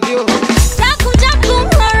 rora de dio.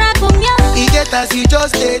 Jakum, rora kumya. He get as you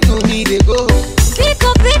just say to me, they go. Pick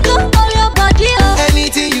up, all your body.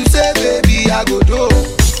 Anything you say, baby, I go do.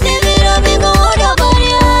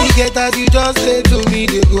 He get as you just say to me,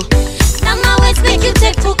 they go. Now my ways make you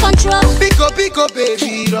take full control. Pick up,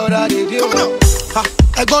 baby, rora de dio.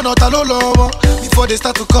 I gonna tell no before they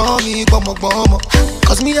start to call me bomo.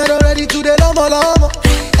 Cause me I already to the lomo.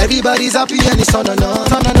 Everybody's happy and it's on and on.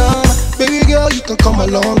 Baby girl, you can come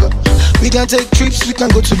along. We can take trips, we can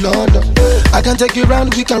go to London. I can take you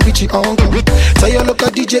round, we can reach your uncle. Tell your local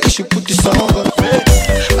DJ, you should put this song on.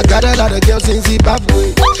 I got a lot of girls in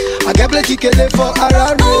Zimbabwe. I got plenty kele for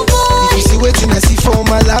Harare. If you see waiting, I see for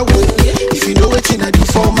my life. If you know waiting, I do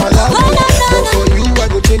for my life. But for you, I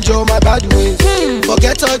go change all my bad ways.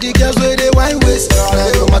 Forget all the girls where they wine waste.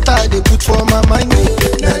 Now no matter they put for my mind.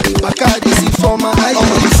 Now the back I they see for my eyes. Oh,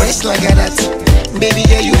 you fresh like that. Baby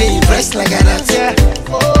girl, you they impressed like that.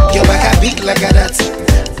 Your back I big like that.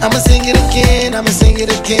 I'ma sing it again,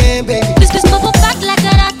 baby. This bubble back like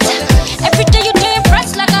that. Every day you dey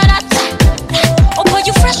impressed like that. Oh boy,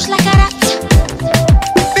 you fresh like that.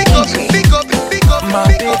 Pick up, my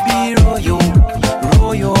baby, royo.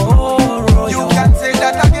 You can say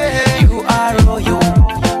that again. You are royo.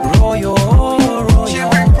 She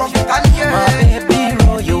bring profit and gain. My baby,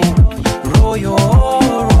 royo.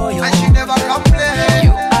 And she never complain.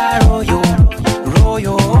 You are royo.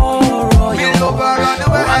 Me love her run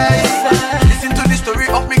away. Listen to the story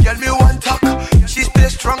of me girl, me one talk.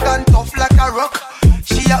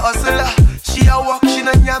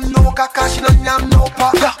 no caca, she no yam, no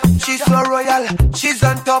pop. Yeah. She's so royal, she's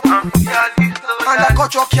on top. And the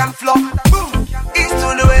culture can flop. East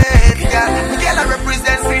to the west, yeah. The girl that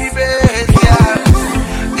represents the best,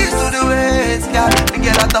 yeah. East to the west, yeah. The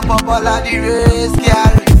girl at the top all of the race, yeah.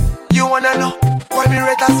 You wanna know why me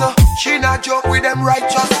rate her so? She not joke with them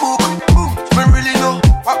righteous book. Me really know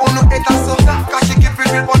why I no hate her so. Cause she keep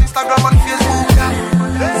it real on Instagram and Facebook.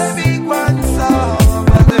 Baby, one song,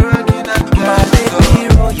 but the ranking and girl. My baby,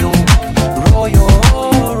 royal, royal,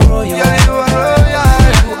 royal. Yeah, you are royal.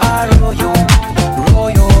 You are royal,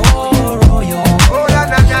 royal, royal. Oh, yeah,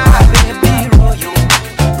 nah, nah. My baby, royal,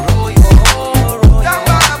 royal, royal. Yeah,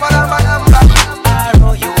 bada, bada, bada, bada. Ah,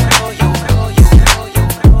 royal, royal,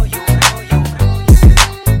 royal, royal.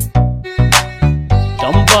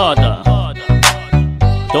 Don't bother.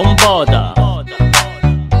 Don't bother.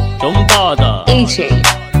 Don't bother. AJ.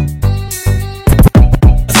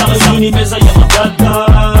 Samazuni meza ya magada.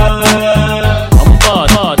 Don't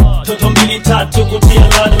bother. Toto mbili tatu kutia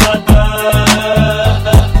ladada.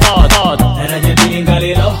 Daraja mbili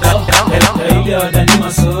ngalilo. Daili odani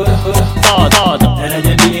masura.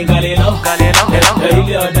 Daraja mbili ngalilo.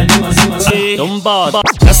 Daili odani masura. Don't bother.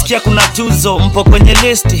 Nasikia kuna tuzo mpo kwenye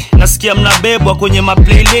listi. Nasikia mnabebwa kwenye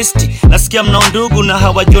maplaylist. Nasikia mna undugu na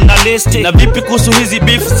hawa journalisti. Na vipi kuhusu hizi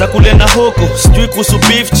beef za kule na huku? Sijui kuhusu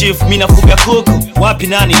beef chief, mimi nafuga kuku. Wapi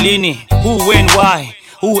nani lini? Who when why?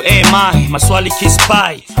 Who am I? Maswali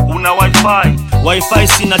kispy. Una wifi? Wifi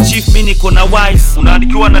sina chief, mimi niko na wife.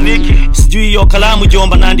 Unaandikiwa na Niki. Sijui hiyo kalamu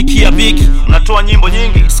jomba naandikia Biki. Unatoa nyimbo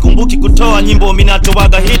nyingi. Sikumbuki kutoa nyimbo mimi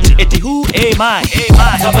natoaga hit. Eti who am I?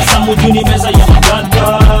 Tabasamu juu ni meza ya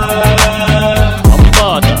maganda.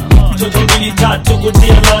 Mbada. Toto mbili tatu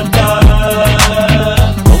kutia landa.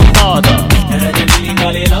 Mbada. Daraja mbili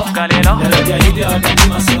ngalilo. Daraja hili odani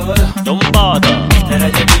masura. Mbada.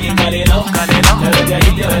 Daraja mbili ngalilo.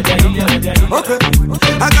 Okay,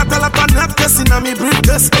 I got a lot of napkins in my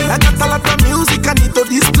briefcase. I got a lot of music I need to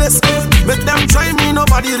displace. Make them try me,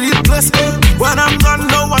 nobody replace. When I'm gone,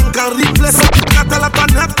 no one can replace. I got a lot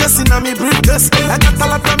of napkins in my briefcase. I got a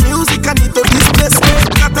lot of music I need to displace.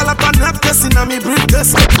 I got a lot of napkins in my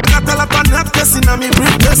briefcase. I got a lot of napkins in my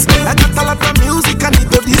briefcase. I got a lot of music I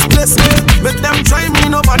need to displace. Make them try me,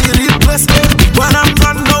 nobody replace. When I'm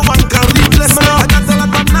gone, no one can replace. I got a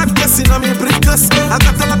lot of napkins in my briefcase. I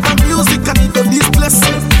got a lot of music I need to displace.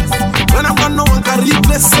 When I'm gone, no one can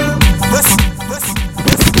replace.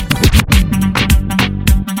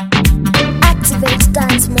 Activate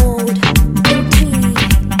dance mode in 3,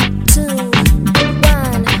 2,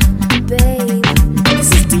 1. Babe,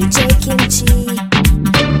 this is DJ Kimchi.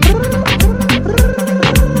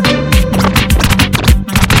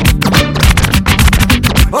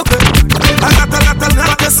 Okay, I got a lot of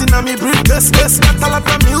napkins in my briefcase. Got a lot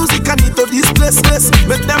of music I need to displace.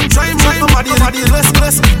 Make them try me, nobody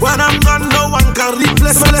replace. When I'm gone, no one can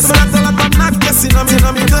replace. I got a lot of napkins in my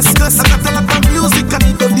briefcase. I got a lot of music I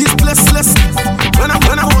need to displace. When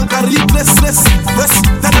no one can replace.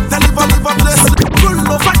 Deliver place. Run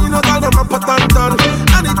no fight, you know that I'm a pattern.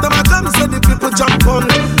 Anytime I come, say the people jump on.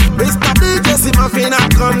 Mr. DJ, see my fin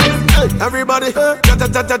and gun. Everybody,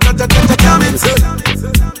 jam it.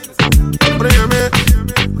 Bring me,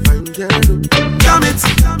 jam it. Jam it.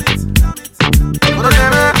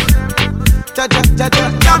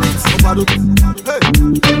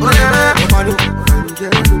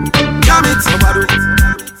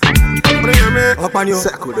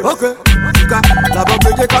 Okay. La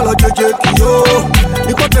bobeje kalo jeje kiyo.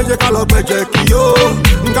 Niko teje kalo beje kiyo.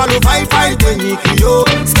 Ngalo fight denyi kiyo.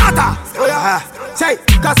 Scatter. Oh yeah. Say,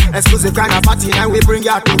 cause exclusive kind of party and we bring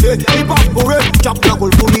ya today. Hip hop hooray, chop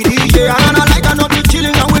double for me DJ. And I like not be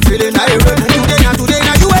chilling and we feeling irate. Today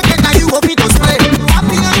now you again, now you hope it does play.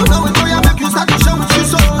 Happy and you know it, so you make you start to show it. You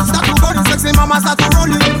so start to burn sexy mama start to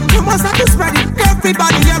roll it. You must start to spread it,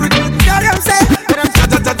 everybody hear it. Tell them say,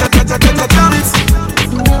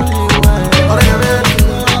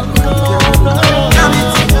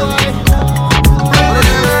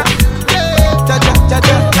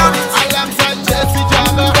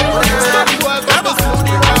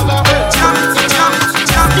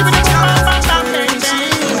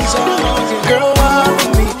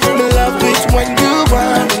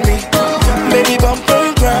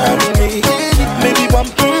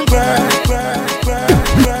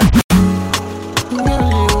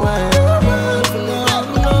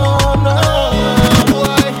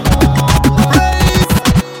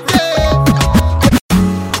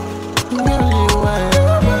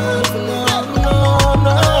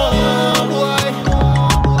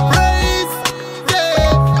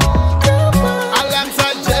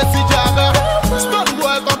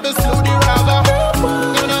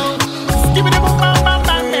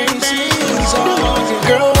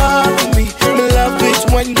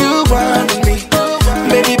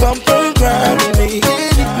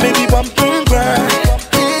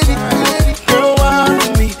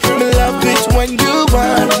 when you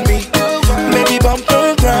want me. Maybe bump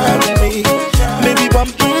and grind me. Maybe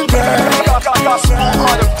bump and grind.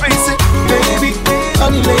 Listen, baby,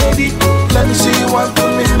 honey lady, let me see you want to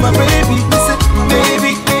me, my baby. Listen,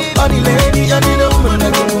 baby, honey lady, I need a woman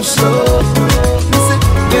that can move slow. Listen,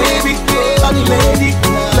 baby, honey lady,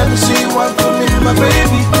 let me see you want to me, my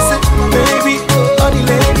baby. Listen, baby, honey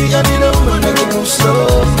lady, I need a woman that can move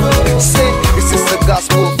slow. Say, this is the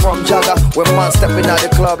gospel from Jagga. When man stepping out the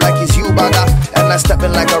club like it's you, bagger. And I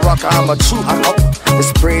stepping like a rocker, I'm a true hacker. It's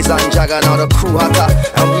praise and Jagga, now the crew hotter.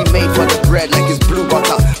 And we made for the bread like it's blue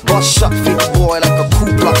butter. Boss shot fit boy like a cool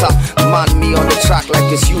plotter. Man me on the track like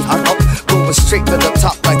it's you hacker. Going straight to the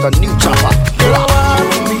top like a new chopper. You want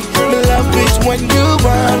me, love it when you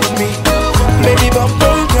want me. Maybe bump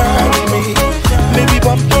and grind me. Maybe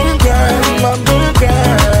bump and grind, bump and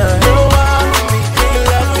grind. You want me,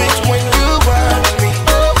 love it when you want me.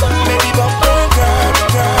 Maybe bump and grind,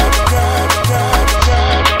 grind, grind, grind,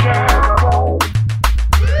 grind.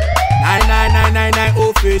 9999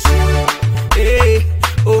 official. Hey,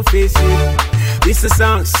 official. This is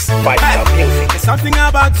songs. There's something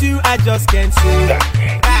about you I just can't say.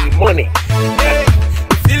 Money. Hey,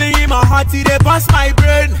 the feeling in my heart, they bust my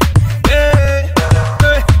brain. Hey,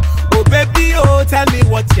 hey. Oh baby, oh tell me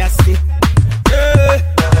what you see. Hey,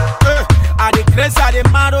 hey. Are the grace, are the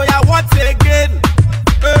mad, oh yeah, what again?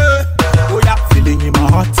 Hey, oh yeah, feeling in my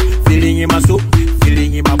heart, feeling in my soul,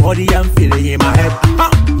 feeling in my body, and feeling in my head. Oh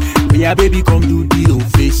yeah, baby, come do the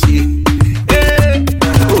official. Hey,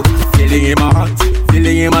 oh, feeling in my heart,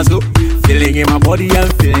 feeling in my soul, feeling in my body,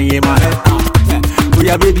 and feeling in my head. Oh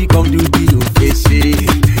yeah, baby, come do the official.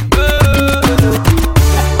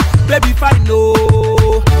 Baby, fine, no.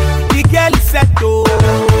 The girl is set, oh.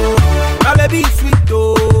 My baby is sweet,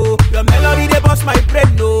 oh. Your melody, they bust my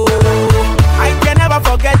brain, no. I can never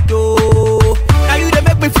forget, oh. Now you, they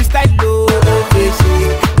make me freestyle, oh.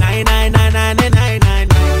 9999999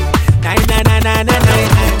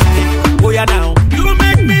 9999999. Oh yeah, now you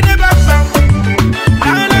make me the best song.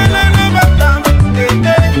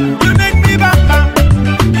 You make me bam bam.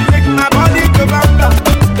 You make my body go bam bam.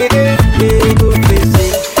 Hey, hey, go fishy.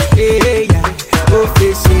 Hey, yeah, go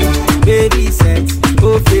fishy. Baby set, go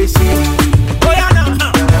fishy. Oh yeah, now,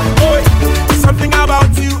 oh, something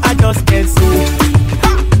about you I just can't see.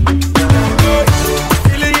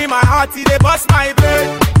 Feeling in my heart, they bust my brain.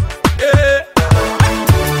 Yeah.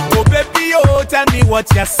 Oh baby, oh tell me what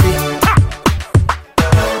you see.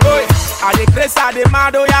 Oh, are the grace, are the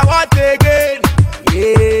mad, oh yeah, what again?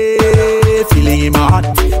 Yeah, feeling in my heart,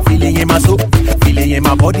 feeling in my soul, feeling in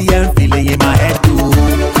my body, and feeling in my head too.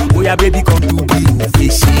 Oh yeah, baby, come to be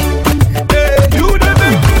fishy. Hey, you the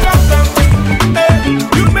make me bam bam. Hey,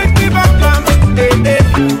 you make me bam bam. Hey, hey,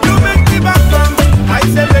 you make me bam bam. I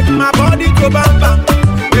say make my body go bam bam.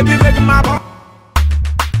 Baby, make my body.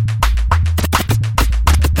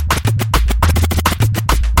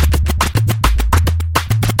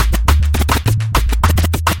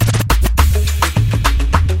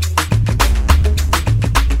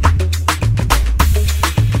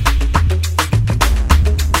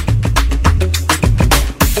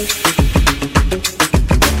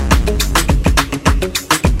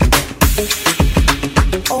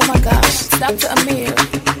 Dr. Amir.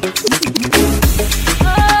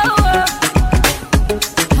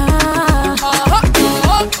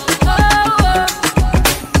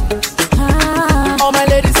 All my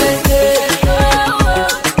ladies say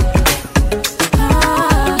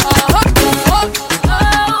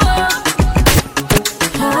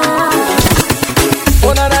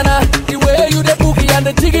oh na na na, the way you the boogie and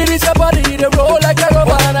the jiggy is your body, they roll like a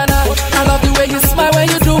rubber. Oh, na na, I love the way you smile when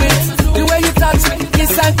you do it, the way you touch me,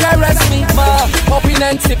 kiss and caress me, ma, popping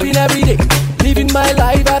and tipping every day. Living my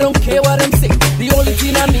life, I don't care what I'm saying. The only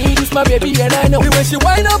thing I need is my baby, and I know the way she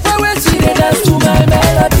wind up her way, she dance to my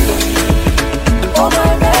melody, oh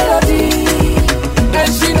my melody,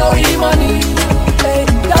 and she know he money, hey,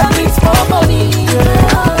 that means more money.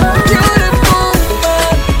 Beautiful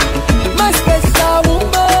woman, my special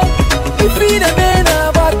woman. If it ain't been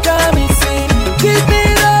about time, he sing, give me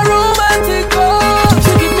the romantic call.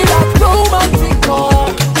 She give me that romantic call.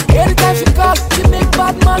 Anytime she call, she make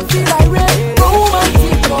bad man feel irate.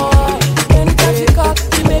 Romantic call. Anytime she call,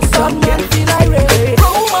 she make bad man feel irate.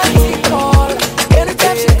 Romantic call.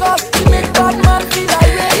 Anytime she call,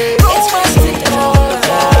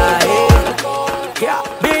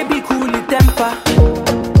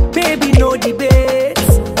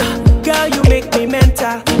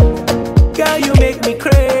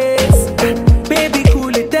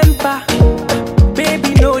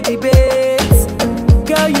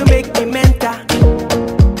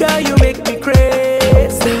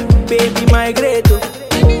 high grade, oh.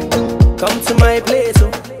 Come to my place,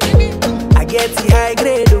 oh. I get the high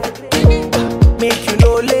grade, oh. Make you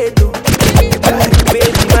no late, oh.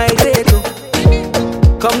 Baby, my grade, oh.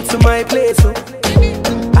 Come to my place, oh.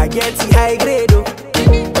 I get the high grade, oh.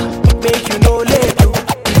 Make you no late, oh.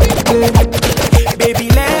 Baby,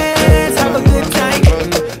 let's have a good time.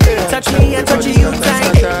 Touch me and touch you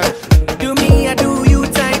tight. Do me, I do you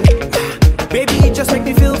time. Baby, just make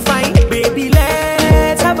me feel fine. Baby,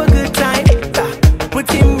 let's have a good time.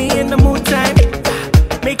 Putting me in the mood time.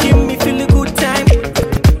 Making me feel a good time.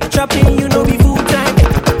 Dropping, you know, be full time.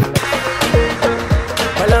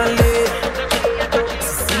 Balanle,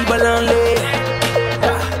 see balanle,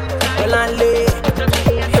 balanle,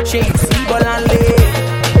 she see balanle,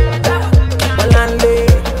 balanle.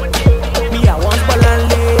 Me I want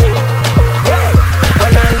balanle, yeah,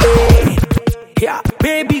 balanle. Yeah,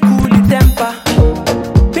 baby, cool the temper.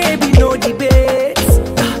 Baby, no debates.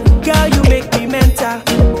 Girl, you make me mental.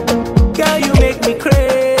 Girl, you make me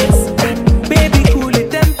crazy. Baby, cool the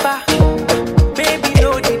temper. Baby,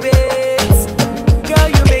 no debates. Girl,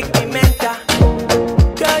 you make me mental.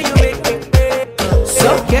 Girl, you make me crazy. So,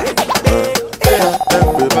 yeah.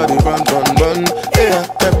 Everybody run, run, run. Yeah,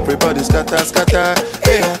 everybody scatter, scatter.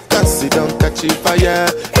 Yeah, cause it don't catch fire.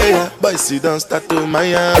 Yeah, boys, it don't start to my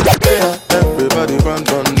yeah. Everybody run,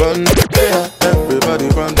 run, run. Yeah, everybody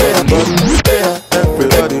run, run, run. Yeah,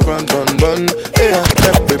 everybody run, run, run. Yeah,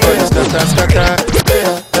 everybody scatter, scatter.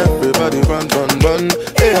 Yeah, everybody run, run, run.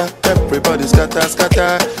 Yeah, everybody scatter,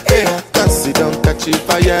 scatter. Yeah, cause it don't catch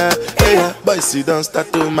fire. Yeah, boys, it don't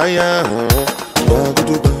start to my yeah.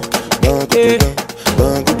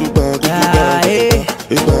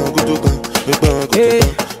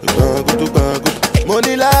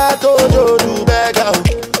 Money la tojo du bega o,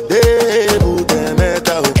 debu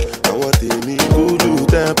temeta o. Àwọn tèmi kulu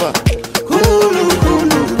tempa, kulu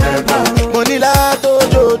tempa. Money la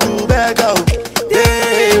tojo du bega o,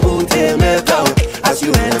 debu temeta o. As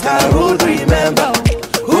you enter road remember,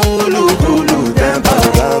 kulu tempa.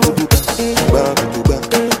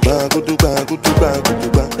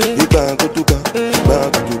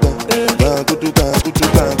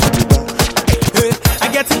 I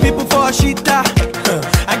get the people for shita.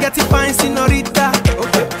 I get the fine senorita.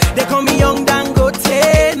 They call me Young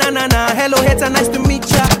Dangote. Na na na. Hello hater, nice to meet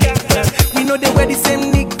ya. We know they wear the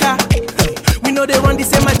same nika. We know they run the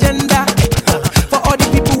same agenda. For all the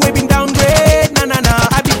people who been downgrade. Na na na.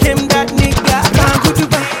 I became that nigga. Bangudu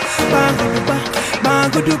bang, bangudu bang,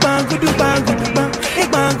 bangudu bangudu bangudu bang,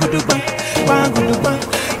 bangudu bang, bangudu bang,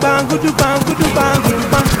 bangudu bangudu bangudu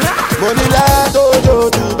bang. Money la dojo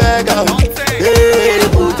tu bega o,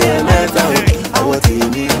 pute meta o. Àwọn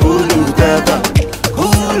tèmi kulu tempa,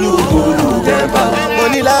 kulu tempa.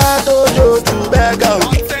 Money la dojo tu bega o,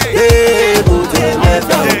 pute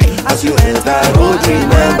meta o. As you enter road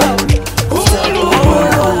remember,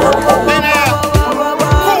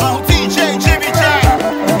 DJ Jimmy J.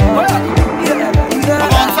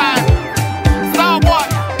 Come on, time. Starboy,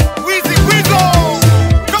 Weezy Weezo.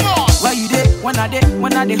 Come on. Where you dey? When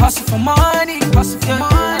I dey hustle for money, hustle for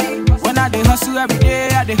money. When I dey hustle every day,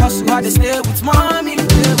 I dey hustle, I dey stay with mommy. I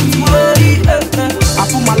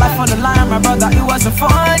put my life on the line, my brother, it wasn't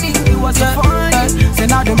funny, it wasn't funny. Say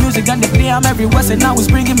now the music and the play, I'm everywhere, say now it's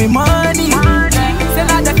bringing me money. Say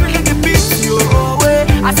now they feeling the beat, oh way.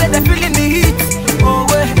 I said they feeling the heat, oh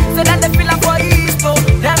way. Say that they feeling for East, oh.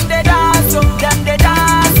 Them they dance, oh, them they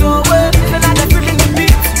dance, oh way. Say now they feeling the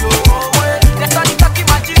beat, oh way. They start talking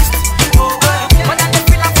my gist, oh way. But then they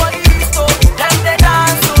feeling for East, oh. Them they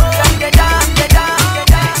dance, oh, them they dance, they dance, they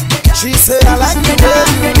dance. She said, I like the way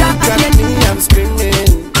you look at me, I'm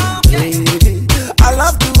screaming. Baby, I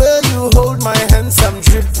love the way you hold my hands, I'm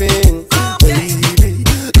dripping. Baby,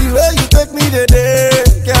 the way you take me today,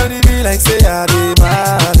 carry me like say I did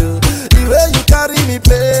mad. The way you carry me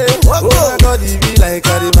play, oh my God, it be like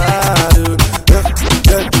I did mad.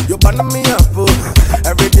 Yeah, you burn me up, oh.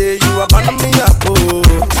 Every day you are burning me up, oh.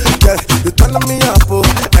 Yeah, you turn me up, oh.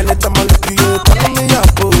 Anytime I look at you, turn me up,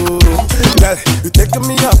 oh. Yeah, you taking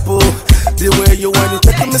me up, oh. The way you want, you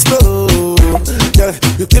taking me slow. Yeah,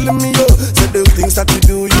 you killing me, oh. Say the things that you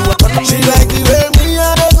do, you are turning me. She like the way me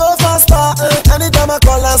and I go faster. Anytime I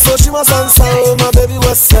call her, so she must answer. Oh my baby,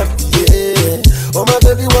 what's up? Yeah. Oh my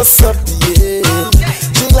baby, what's up? Yeah.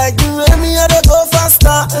 She like the way me and I go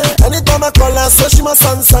faster. Anytime I call her, so she must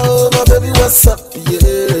answer. Oh my baby, what's up?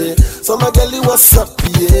 Yeah. So my girlie, what's up?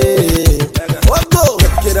 Yeah. What go?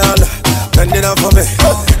 Take it all, bend it down for me.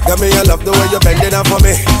 Got me, I love the way you bend it down for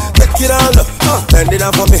me. Take it all, bend it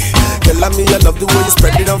down for me. Tell me I love the way you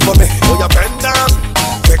spread it down for me. Oh, you bend down,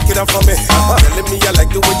 take it down for me. Telling me I like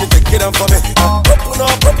the way you take it down for me. Open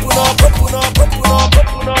up, open up, open up.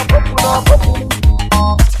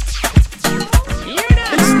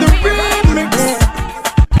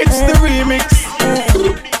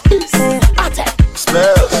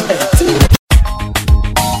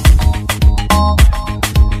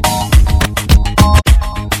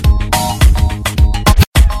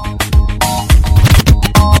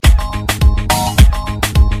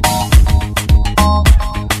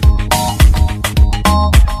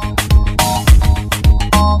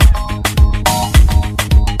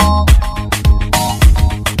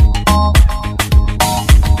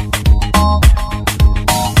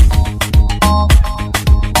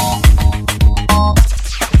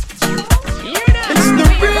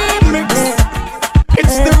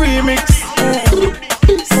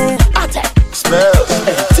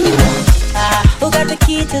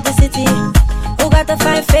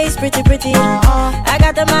 pretty, pretty. I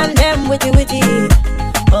got the man them witty, witty.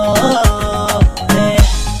 Oh, yeah.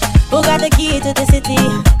 Who got the key to the city?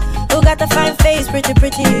 Who got the fine face, pretty,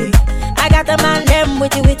 pretty? I got the man them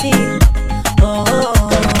witty, witty. Oh,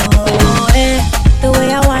 yeah. The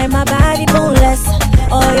way I wind my body boneless.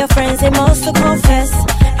 All your friends, they must to confess.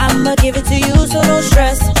 I'ma give it to you, so no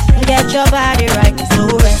stress. Get your body right,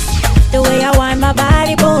 no rest. The way I wind my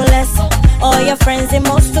body boneless. All your friends, they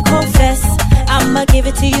must to confess. I'ma give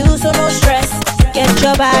it to you, so no stress. Get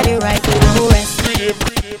your body right, no rest.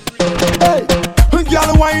 Hey,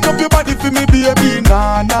 girl, wind up your body for me, baby.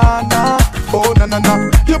 Nah, nah, nah. Oh, nah, nah, nah.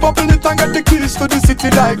 You bubble it and get the keys to the city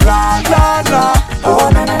like la, la, la. Oh,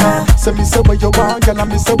 nah, nah, nah. Say me say what you want, girl, and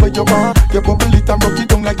me say what you want. You bubble it and rock it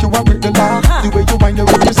down like you are with the law. The way you wind, you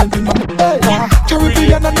representing my hey.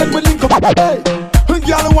 Caribbean and then we link up. Hey,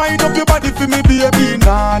 girl, wind up your body for me, baby.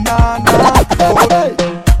 Nah, nah, nah. Oh, hey,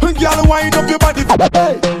 girl, wind up your body.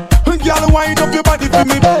 Hey, girl, wind up your body for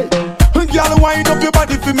me. Hey, girl, wind up your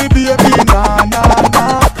body for me, baby. Nah, nah,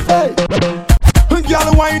 nah. Hey,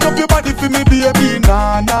 girl, wind up your body for me, baby.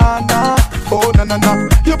 Nah, nah, nah. Oh, nah, nah, nah.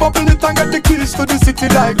 You bubble it and get the keys to the city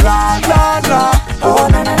like la, la, la. Oh,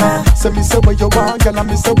 nah, nah, nah. Say me say what you want, girl, and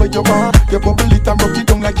me say what you want. You bubble it and rock it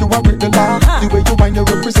down like you are with the law. The way you wind, you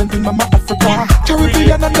representing Mama Africa.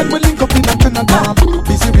 Caribbean and then we link up in Canada.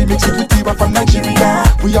 Busy remix it with Tiwa from Nigeria.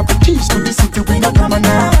 We have the keys to the city, we not come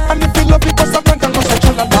now. And if you love it, cause I'm not gonna go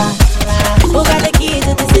chalala. Who got the keys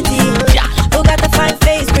to the city? Who got the fine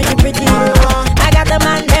face, pretty, pretty? I got the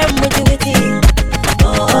man them witty, witty.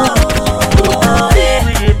 Oh, yeah.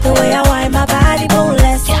 The way I wind my body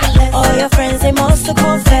boneless. All your friends, they must to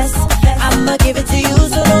confess. I'ma give it to you,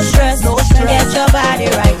 so no stress. Get your body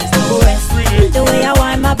right, no rest. The way I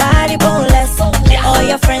wind my body boneless. All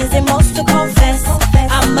your friends, they must to confess.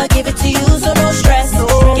 I'ma give it to you, so no stress.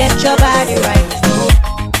 Get your body right.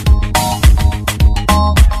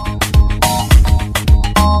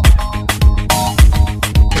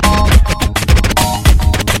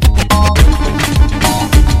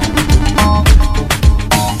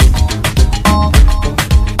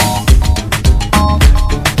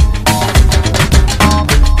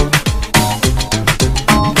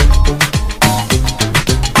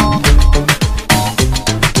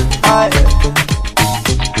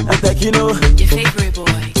 You know, your favorite boy,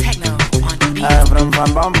 Techno on the beat. I'm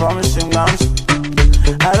from promising bounce.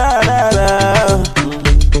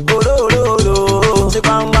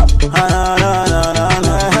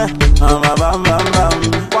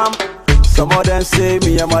 Some of them say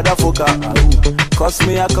me a motherfucker. Cause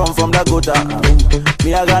me I come from the gutter.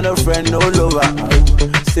 Me I got a friend all over.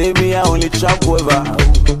 Say me I only chop over.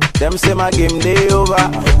 Them say my game day over.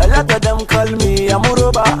 A lot of them call me a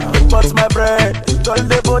muroba. But my bread, gold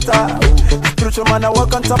the butter. Spiritual man I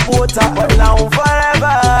work on top water. But now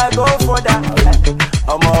forever go for that.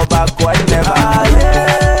 I'm all backward never.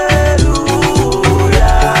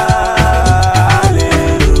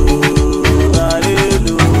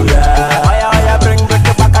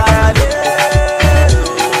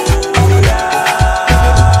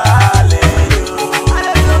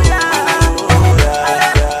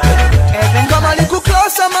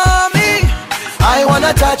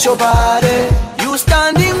 Touch your body, you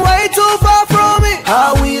standing way too far from me.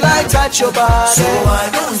 How will I touch your body? So why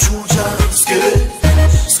don't you just get it,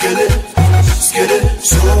 get it, get it?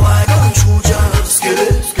 So why don't you just get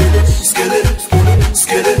it, get it, get it,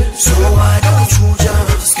 get it? So why don't you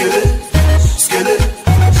just get it, get it,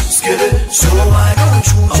 get it? So why don't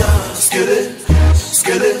you just get it,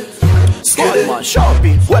 get it, get it? Man, sharp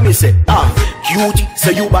it, when me say cutie,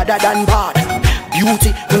 say you better than bad.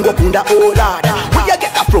 Beauty, we go punda oh lad. Where you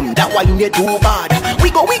get that from? That why you too bad.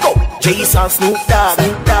 We go, Jason Snoop Dogg.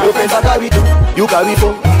 Your friends are carry too, you carry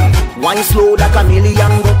too. Wine slow like a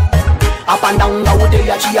million go. Up and down, now they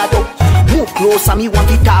are chiato. Move closer, me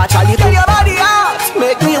want to touch a little. Your body hot,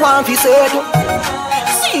 make me want to say it.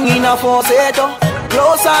 Sing in a falsetto.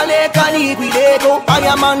 Closer like an equilato.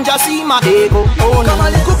 I am on just see my ego. Oh, come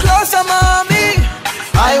a little closer, mommy.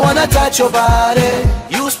 I wanna touch your body.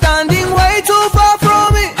 You standing way too far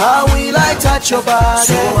from me. How will I touch your body?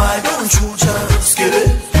 So why don't you just get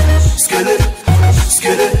it, get it,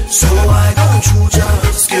 get it? So why don't you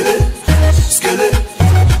just get it, get it,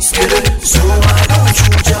 get it? So why don't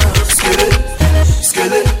you just get it,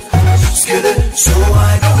 get it, get it? So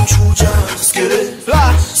why don't you just get it,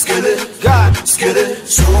 get it, get it?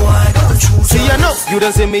 So why don't you just? See, I know you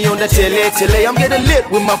don't see me on the tele. I'm getting lit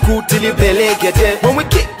with my crew till you belly get it. When we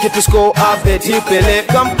kick the score, I bet you belly.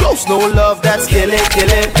 Come close, no love, that's kill it.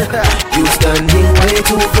 You standing way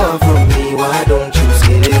too far from me, why don't you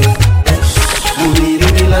get it? You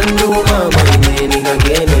really land, mama, meaning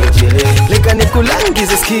again.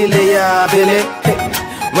 vile ya vile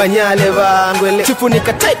wanyale vangwele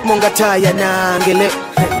chifunika tight monga taya nangele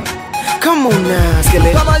come on now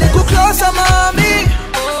skele come a little closer mommy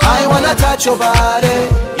I wanna touch your body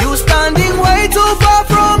you standing way too far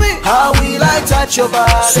from me how will I touch your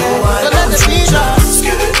body so I don't treat ya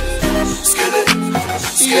skele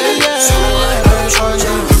yeah so I don't treat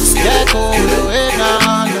ya get all way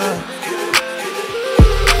down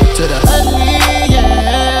to the early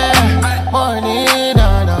morning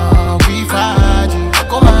we fight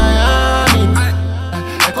Echo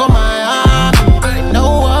Miami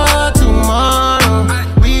know what tomorrow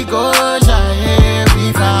we go giant we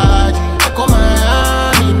fight Echo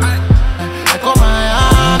Miami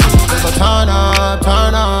so turn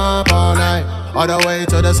up all night all the way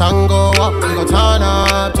to the sun go up we go turn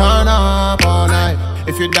up all night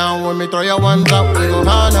if you down with me throw your ones up we go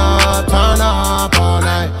turn up all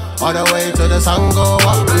night all the way to the sun go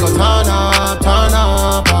up we go turn up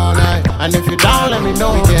all night and if you down let me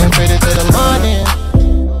know we can fit it to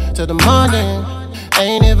the morning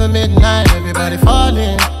ain't even midnight everybody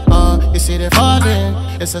falling you see they falling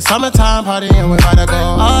it's a summertime party and we gotta go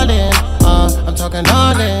all in I'm talking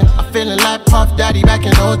all in I'm feeling like Puff Daddy back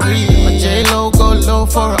in 03 but J-Lo go low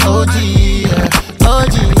for an OG yeah.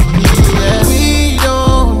 We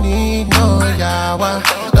don't need no yawa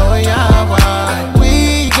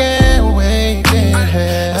we can wait in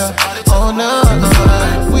hell oh no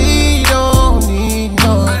we don't need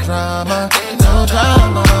no drama no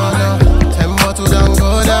tempo to don't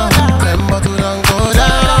go down to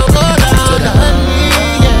the honey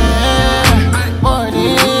yeah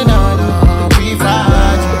morning we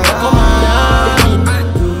fight Echo Miami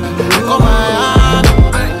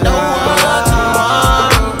no what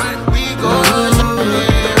tomorrow we go we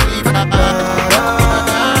fight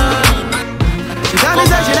she tell me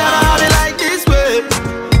that she never have it like this way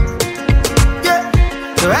yeah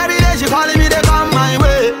so every day she calling me they come my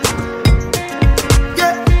way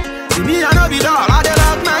yeah to me I know be dog I dey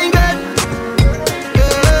love my bed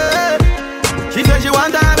yeah she said she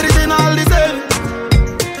want everything all the same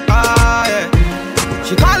yeah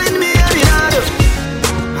she calling me every night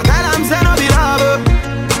I tell I'm say no be love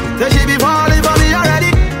say she be falling for me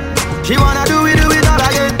already she wanna do it all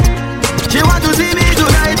again she want to see me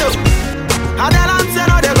tonight I tell I'm say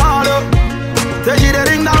no they call say she dey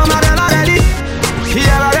ring down my bell already she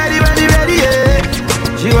ever ready yeah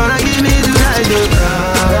she wanna give me tonight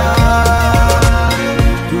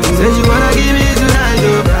say she wanna give me tonight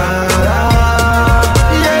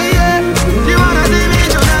yeah she wanna see me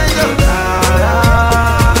tonight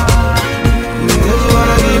say she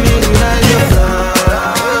wanna give me tonight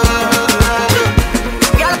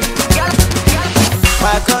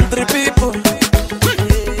my country people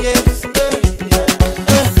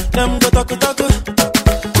them go talk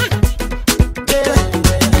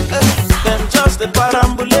them just the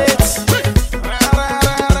parambulate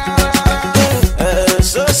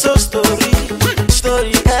so story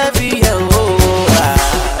heavy never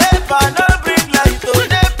no bring light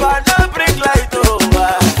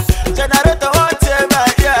generator want my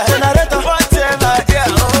ear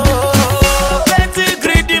plenty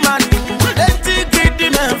greedy man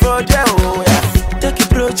for there take a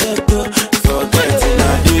project forget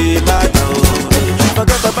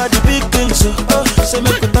forget about the big things say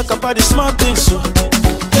make we talk about the small things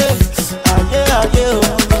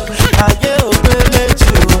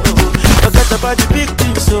forget about the big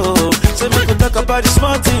things say make we talk about the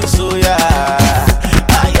small things yeah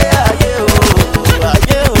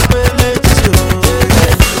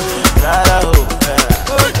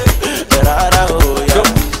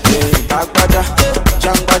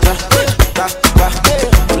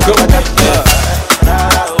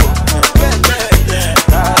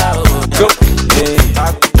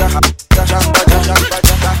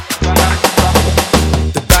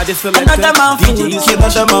another man food is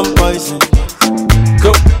another man poison.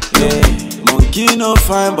 Go, yeah. Monkey no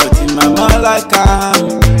fine, but in my mind like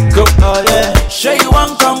I'm. Go, oh yeah. Sure you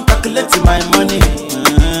want come calculate my money.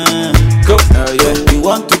 Go, oh yeah. You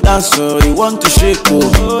want to dance or you want to shake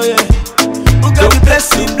oh yeah. Who got the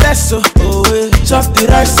blessing, bless oh yeah. Chop the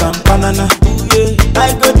rice and banana. Yeah.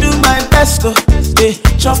 I go do my best oh yeah.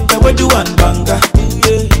 Chop the way do one banga.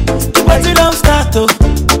 Yeah. The party don't start oh.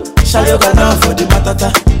 Shayo got down for the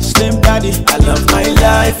matata. Slim daddy, I love my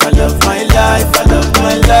life,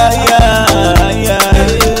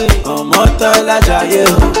 yeah. Oh, Motala Jaye.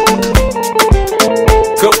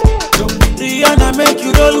 Go. Rihanna make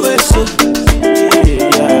you roll with so.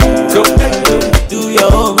 Yeah. Go. Do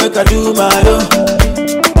your own, make I do my own.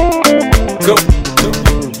 Go.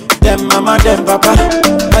 Them mama, them papa,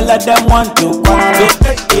 all of them want to quarrel.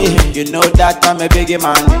 You know that I'm a biggie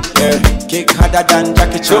man, yeah. Kick harder than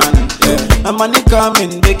Jackie Chan, yeah. My money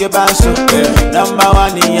coming, biggie band, so yeah. Number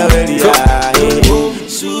one in your area, yeah.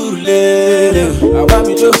 Sule, I want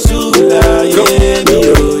me to Sula, yeah,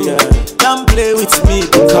 yeah. Don't play with me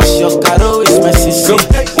because your caro is my sister.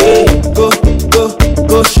 Hey, go,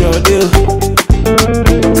 show deal.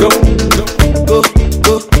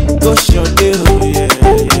 Go, show deal, yeah,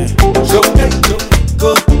 yeah. Go,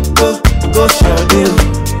 show deal.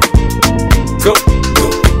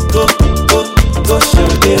 Go, show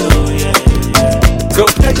deal, yeah,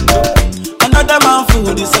 yeah. Another man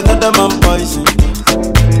food is another man poison.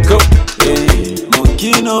 Go, yeah.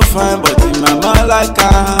 Monkey no fine, but in my mind like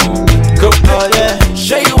I'm. Go, oh yeah.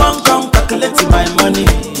 Sure you want come calculate my money.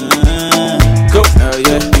 Go, oh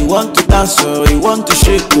yeah. You want to dance or you want to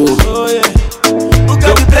shake, oh yeah. Who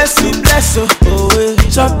got the bless me, bless oh yeah.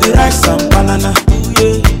 Chop the rice and banana, oh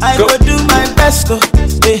yeah. I go do my best oh,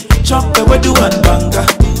 yeah. Chop the way do one banga, oh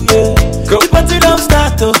yeah. Go, the party don't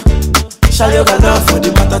start oh. Shall you got love for the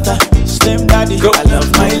matata? Slim daddy, go. I love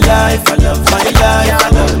my life, I love my life, I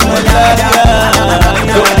love my life.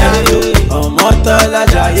 Oh, Motala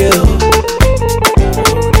Jaye.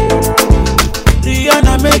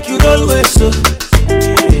 Rihanna make you roll with so.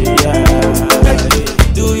 Yeah.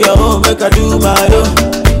 Do your own, make I do my own.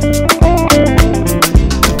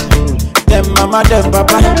 Them mama, them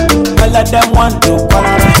papa, all of them want to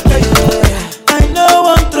para. I know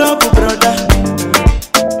one trouble, brother.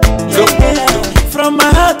 From my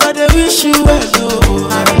heart, I wish you well,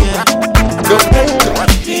 yeah.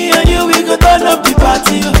 Me and you, we go turn up the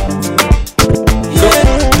party,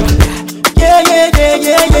 yeah.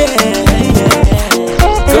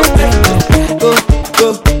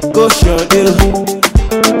 Go, show deal.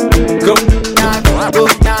 Go,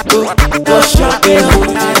 show deal. Go, show deal.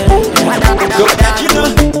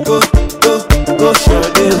 Go, show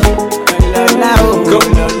deal.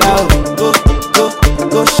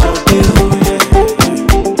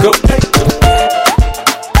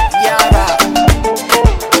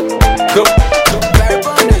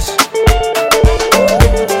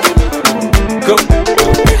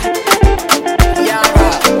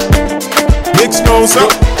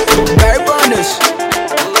 Very bonus.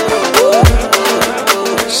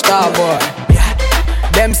 Starboy.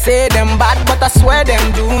 Them say them bad, but I swear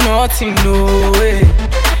them do nothing, no way.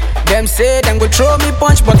 Them say them go throw me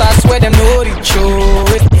punch, but I swear them no reach, oh.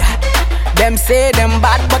 Them say them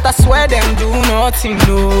bad, but I swear them do nothing,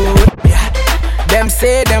 no way. Them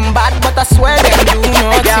say them bad, but I swear them do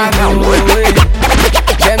nothing, no way.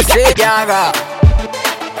 Them say Yaga.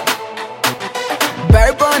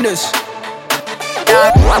 Very bonus.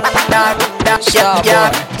 Them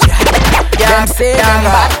say them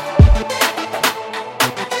bad.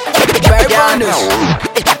 Very bonus.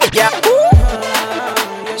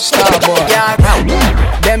 Starboy.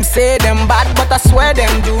 Them say them bad, but I swear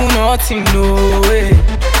them do nothing, no way.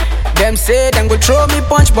 Them say them go throw me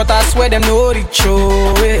punch, but I swear them no reach,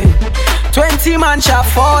 oh way. 20 man shall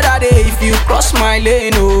fall that day if you cross my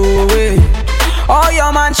lane, oh way. All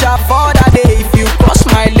your man shall fall that day if you cross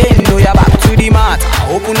my lane. Oh yeah, back to the mat,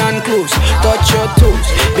 open and close, touch your toes,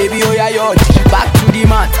 baby. Oh yeah, yod, back to the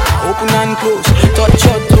mat, open and close, touch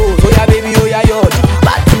your toes. Oh yeah, baby. Oh yeah, yod,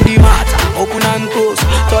 back to the mat, open and close,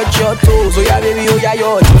 touch your toes. Oh yeah, baby. Oh yeah,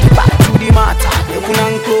 yod, back to the mat, open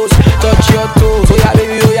and close, touch your toes. Oh yeah,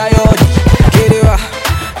 baby. Oh yeah, yod. Kerewa,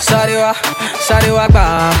 sarewa, sarewa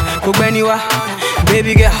ba, kugbeniwa,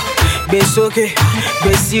 baby girl. Besoke,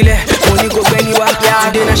 besile, money go anywhere.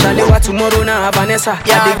 Today na Shalewa, tomorrow na Vanessa. I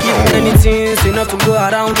dey give many things enough to go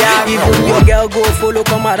around. Even your girl go follow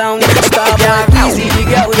come around. Starboy, easy the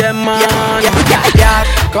girl them man.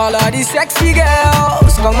 Call all the sexy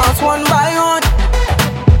girls, come out one by one.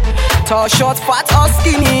 Tall, short, fat or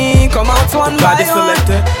skinny, come out one by one.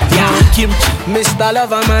 Mr.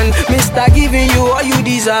 Loverman, Mr. giving you all you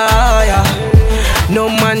desire. No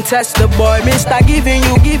man test the boy, Mr. giving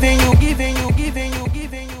you.